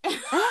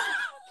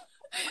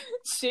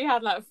 she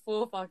had like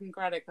 4 fucking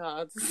credit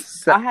cards.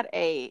 So, I had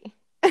 8.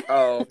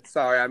 oh,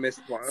 sorry, I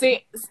missed one.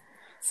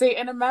 See,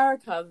 in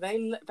America,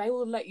 they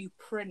will let you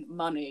print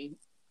money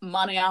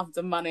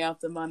after money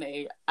after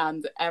money,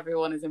 and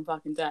everyone is in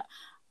fucking debt.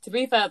 To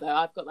be fair, though,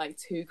 I've got like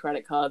 2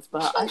 credit cards,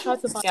 but I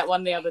tried to get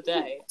one the other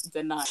day.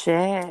 Denied.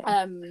 Shit.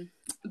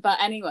 But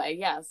anyway,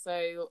 yeah.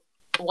 So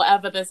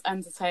whatever this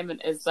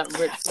entertainment is that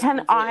rich Can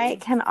people I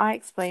do,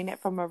 explain it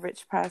from a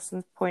rich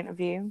person's point of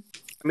view?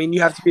 I mean,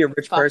 you have to be a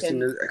rich person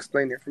Fucking- to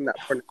explain it from that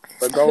point.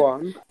 But go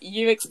on.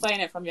 you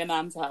explain it from your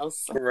nan's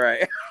house.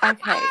 Right.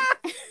 Okay.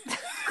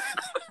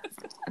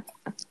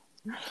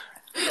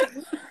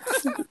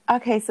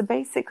 Okay, so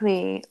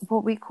basically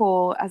what we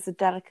call as a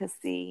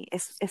delicacy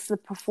is the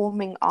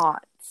performing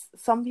arts.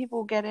 Some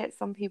people get it,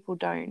 some people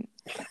don't.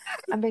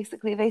 And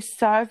basically they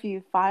serve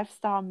you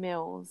 5-star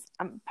meals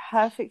and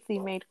perfectly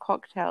made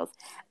cocktails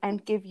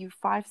and give you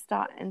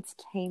 5-star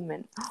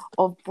entertainment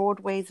of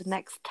Broadway's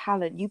next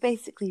talent. You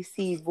basically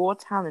see raw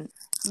talent.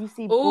 You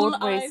see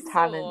Broadway's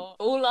talent.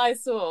 All I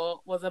saw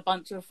was a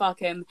bunch of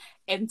fucking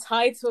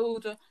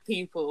entitled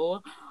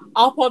people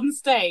up on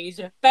stage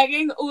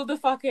begging all the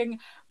fucking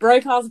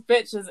broke ass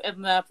bitches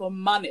in there for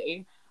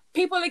money.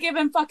 People are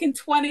giving fucking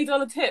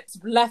 $20 tips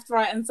left,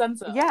 right, and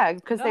center. Yeah,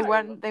 because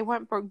No. they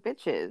weren't broke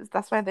bitches.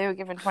 That's why they were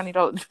given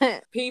 $20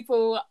 tips.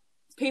 People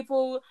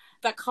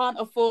that can't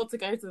afford to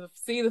go to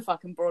see the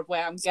fucking Broadway,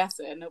 I'm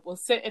guessing, will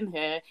sit in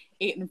here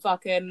eating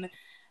fucking,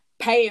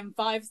 paying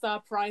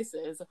 5-star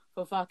prices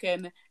for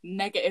fucking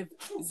negative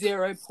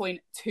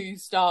 0.2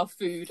 star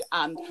food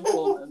and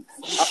performance.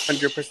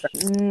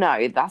 100%.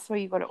 No, that's where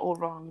you got it all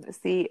wrong.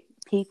 See,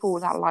 people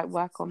that like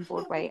work on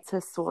Broadway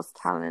to source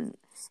talent.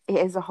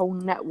 It is a whole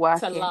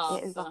networking. laugh.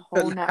 It is a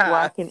whole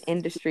networking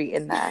industry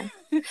in there.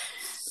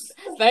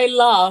 They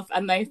laugh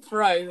and they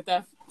throw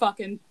their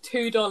fucking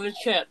 $2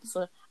 chips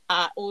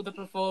at all the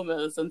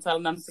performers and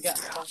tell them to get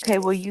the fuck Okay,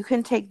 well, you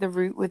can take the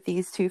route with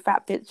these 2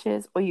 fat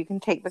bitches, or you can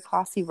take the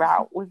classy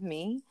route with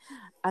me,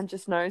 and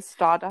just know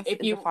Stardust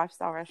is a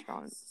 5-star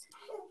restaurant.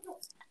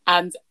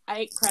 And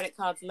 8 credit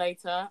cards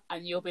later,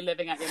 and you'll be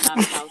living at your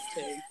nan's house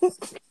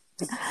too.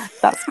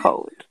 That's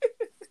cold.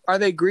 Are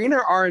they green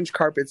or orange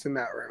carpets in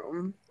that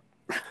room?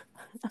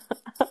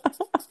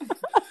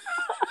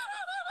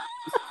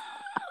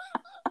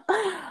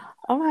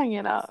 I'm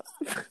hanging up.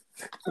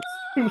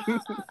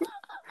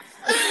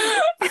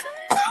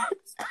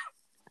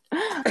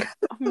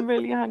 I'm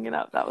really hanging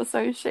up. That was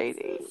so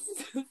shady.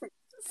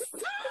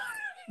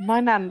 My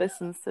nan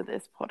listens to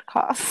this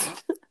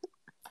podcast.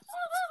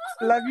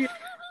 Love you.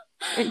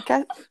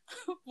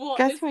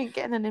 Guess who ain't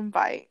getting an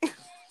invite?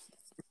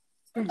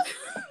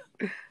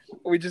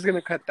 We're just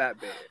gonna cut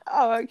that bit.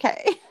 Oh,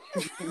 okay.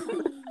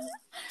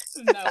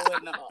 No,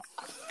 we're not.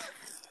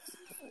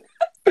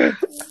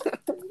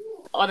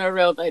 On a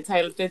real note,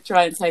 Taylor did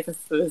try and take us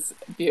to this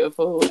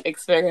beautiful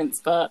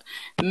experience, but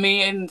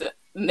me and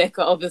Nick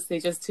are obviously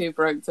just too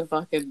broke to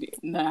fucking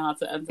know how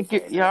to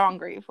entertain. You're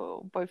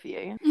ungrateful, both of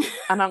you,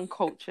 and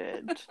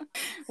uncultured.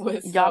 Y'all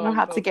Y'all know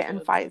how to get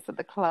in fights at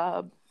the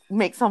club,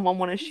 make someone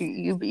want to shoot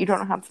you, but you don't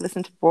know how to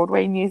listen to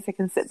Broadway music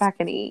and sit back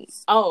and eat.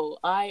 Oh,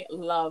 I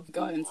love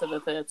going to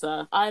the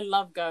theatre. I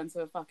love going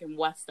to a fucking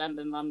West End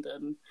in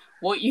London.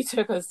 What you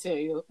took us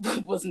to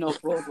was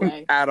not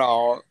Broadway. At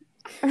all.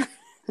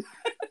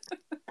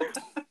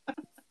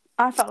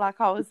 I felt like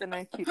I was in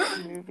a cute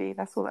movie.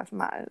 That's all that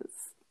matters.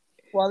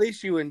 Well, at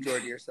least you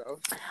enjoyed yourself.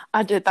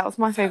 I did. That was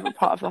my favorite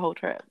part of the whole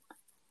trip.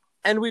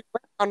 And we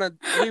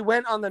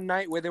went on the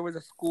night where there was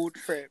a school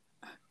trip.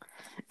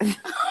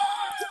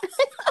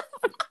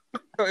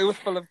 So it was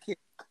full of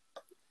kids.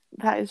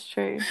 That is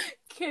true.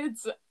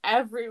 Kids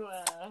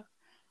everywhere.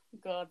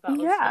 God, that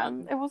was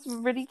fun. It was a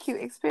really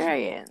cute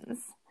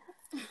experience.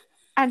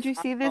 And you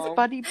see, this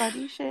buddy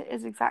shit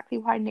is exactly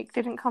why Nick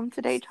didn't come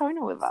to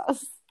Daytona with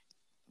us.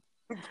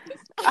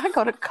 I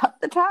gotta cut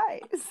the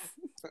ties.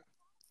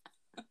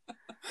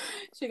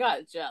 She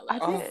got jealous. I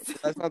did.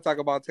 Let's not talk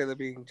about Taylor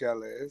being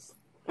jealous.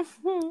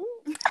 Well,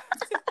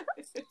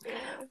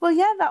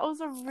 yeah, that was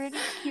a really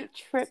cute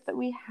trip that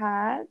we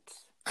had.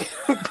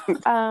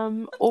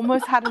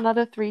 Almost had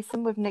another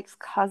threesome with Nick's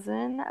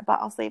cousin, but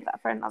I'll save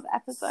that for another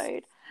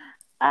episode.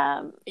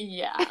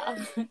 Yeah.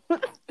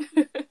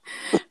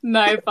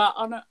 No, but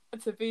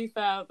to be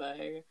fair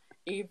though,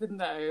 even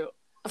though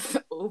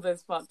all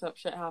this fucked up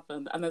shit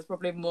happened, and there's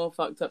probably more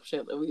fucked up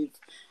shit that we've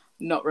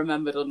not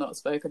remembered or not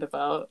spoken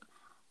about,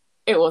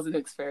 it was an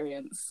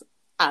experience,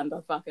 and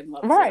I fucking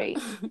loved it.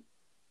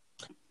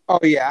 Oh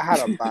yeah, I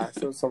had a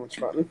blast. It was so much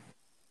fun.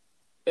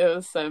 It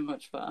was so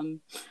much fun.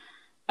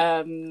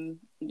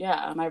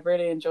 Yeah, and I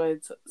really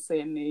enjoyed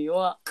seeing New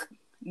York.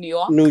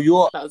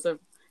 That was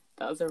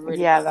a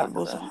really that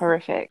was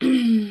horrific.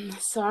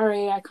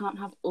 Sorry, I can't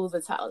have all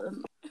the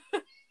talent.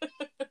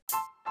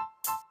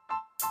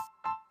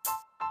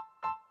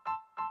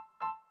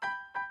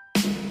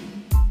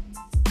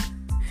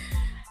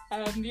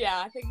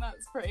 Yeah, I think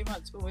that's pretty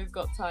much all we've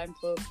got time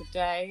for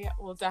today.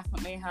 We'll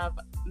definitely have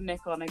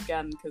Nick on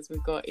again because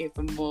we've got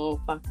even more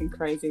fucking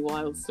crazy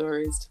wild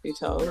stories to be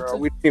told. Girl,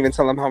 we didn't even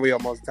tell them how we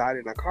almost died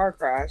in a car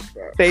crash.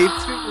 But stay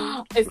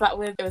tuned. Was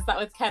that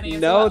with Kenny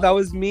as No, well? that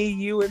was me,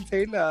 you, and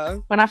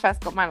Taylor. When I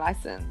first got my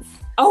license.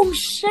 Oh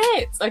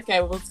shit!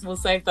 Okay, we'll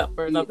save that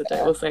for another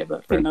day. We'll save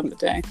that for another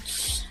day.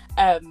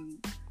 Yeah,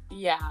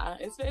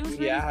 it was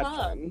really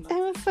fun. It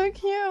was so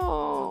cute.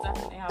 We'll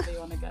definitely have you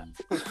on again.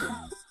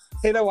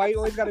 Taylor, why you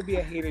always gotta be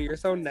a hater? You're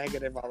so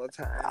negative all the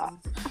time.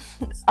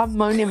 I'm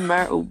moaning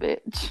Myrtle,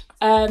 bitch.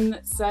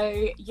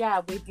 So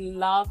yeah, we'd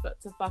love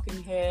to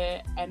fucking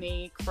hear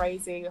any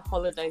crazy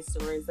holiday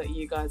stories that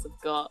you guys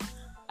have got.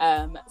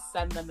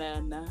 Send them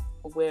in.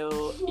 We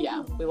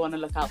want to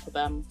look out for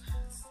them.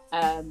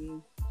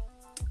 And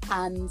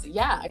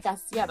yeah, I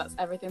guess that's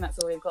everything. That's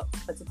all we've got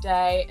for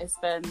today. It's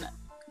been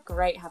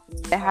great having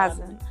you. It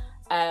hasn't.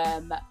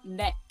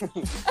 Nick.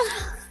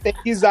 Thank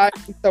you, Zion,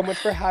 so much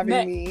for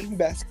having me.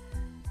 Best.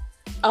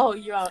 Oh,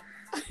 you are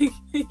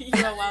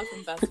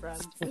welcome, best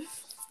friend.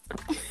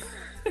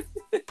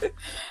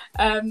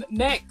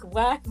 Nick,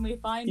 where can we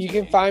find you? You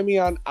can find me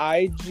on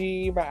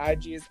IG. My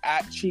IG is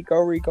at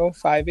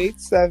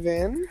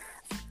ChicoRico587.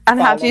 And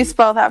how do you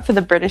spell that for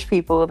the British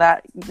people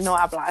that no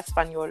habla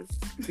español?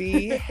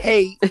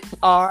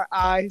 CHRICO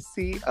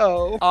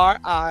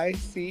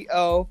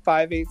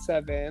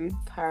 587.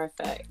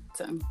 Perfect.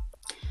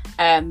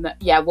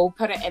 We'll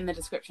put it in the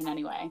description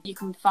anyway. You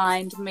can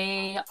find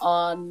me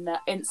on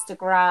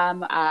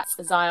Instagram at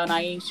Zion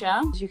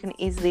Aisha. You can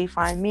easily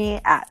find me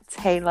at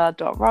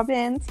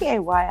Taylor.Robin,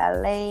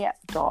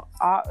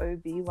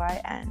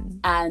 TAYLA.ROBYN.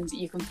 And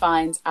you can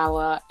find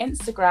our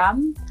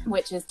Instagram,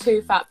 which is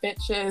 2 Fat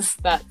Bitches.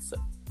 That's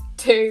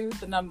 2,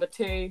 the number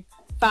 2,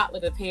 fat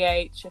with a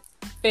PH,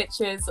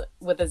 bitches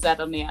with a Z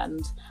on the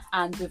end.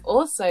 And we've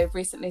also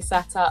recently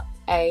set up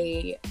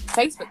a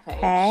Facebook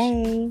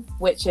page,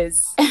 which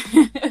is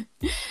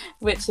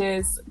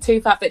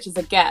 2 Fat Bitches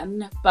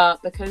again,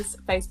 but because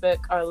Facebook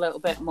are a little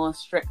bit more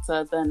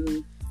stricter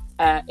than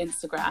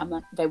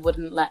Instagram, they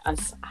wouldn't let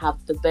us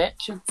have the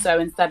bitch. So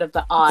instead of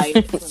the I,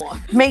 it's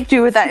one. Make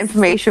do with that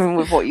information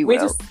with what you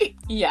will.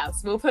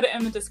 Yes, we'll put it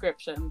in the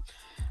description.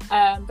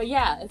 But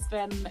yeah, it's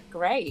been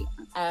great.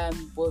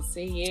 We'll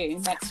see you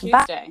next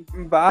Tuesday.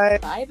 Bye.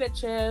 Bye,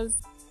 bitches.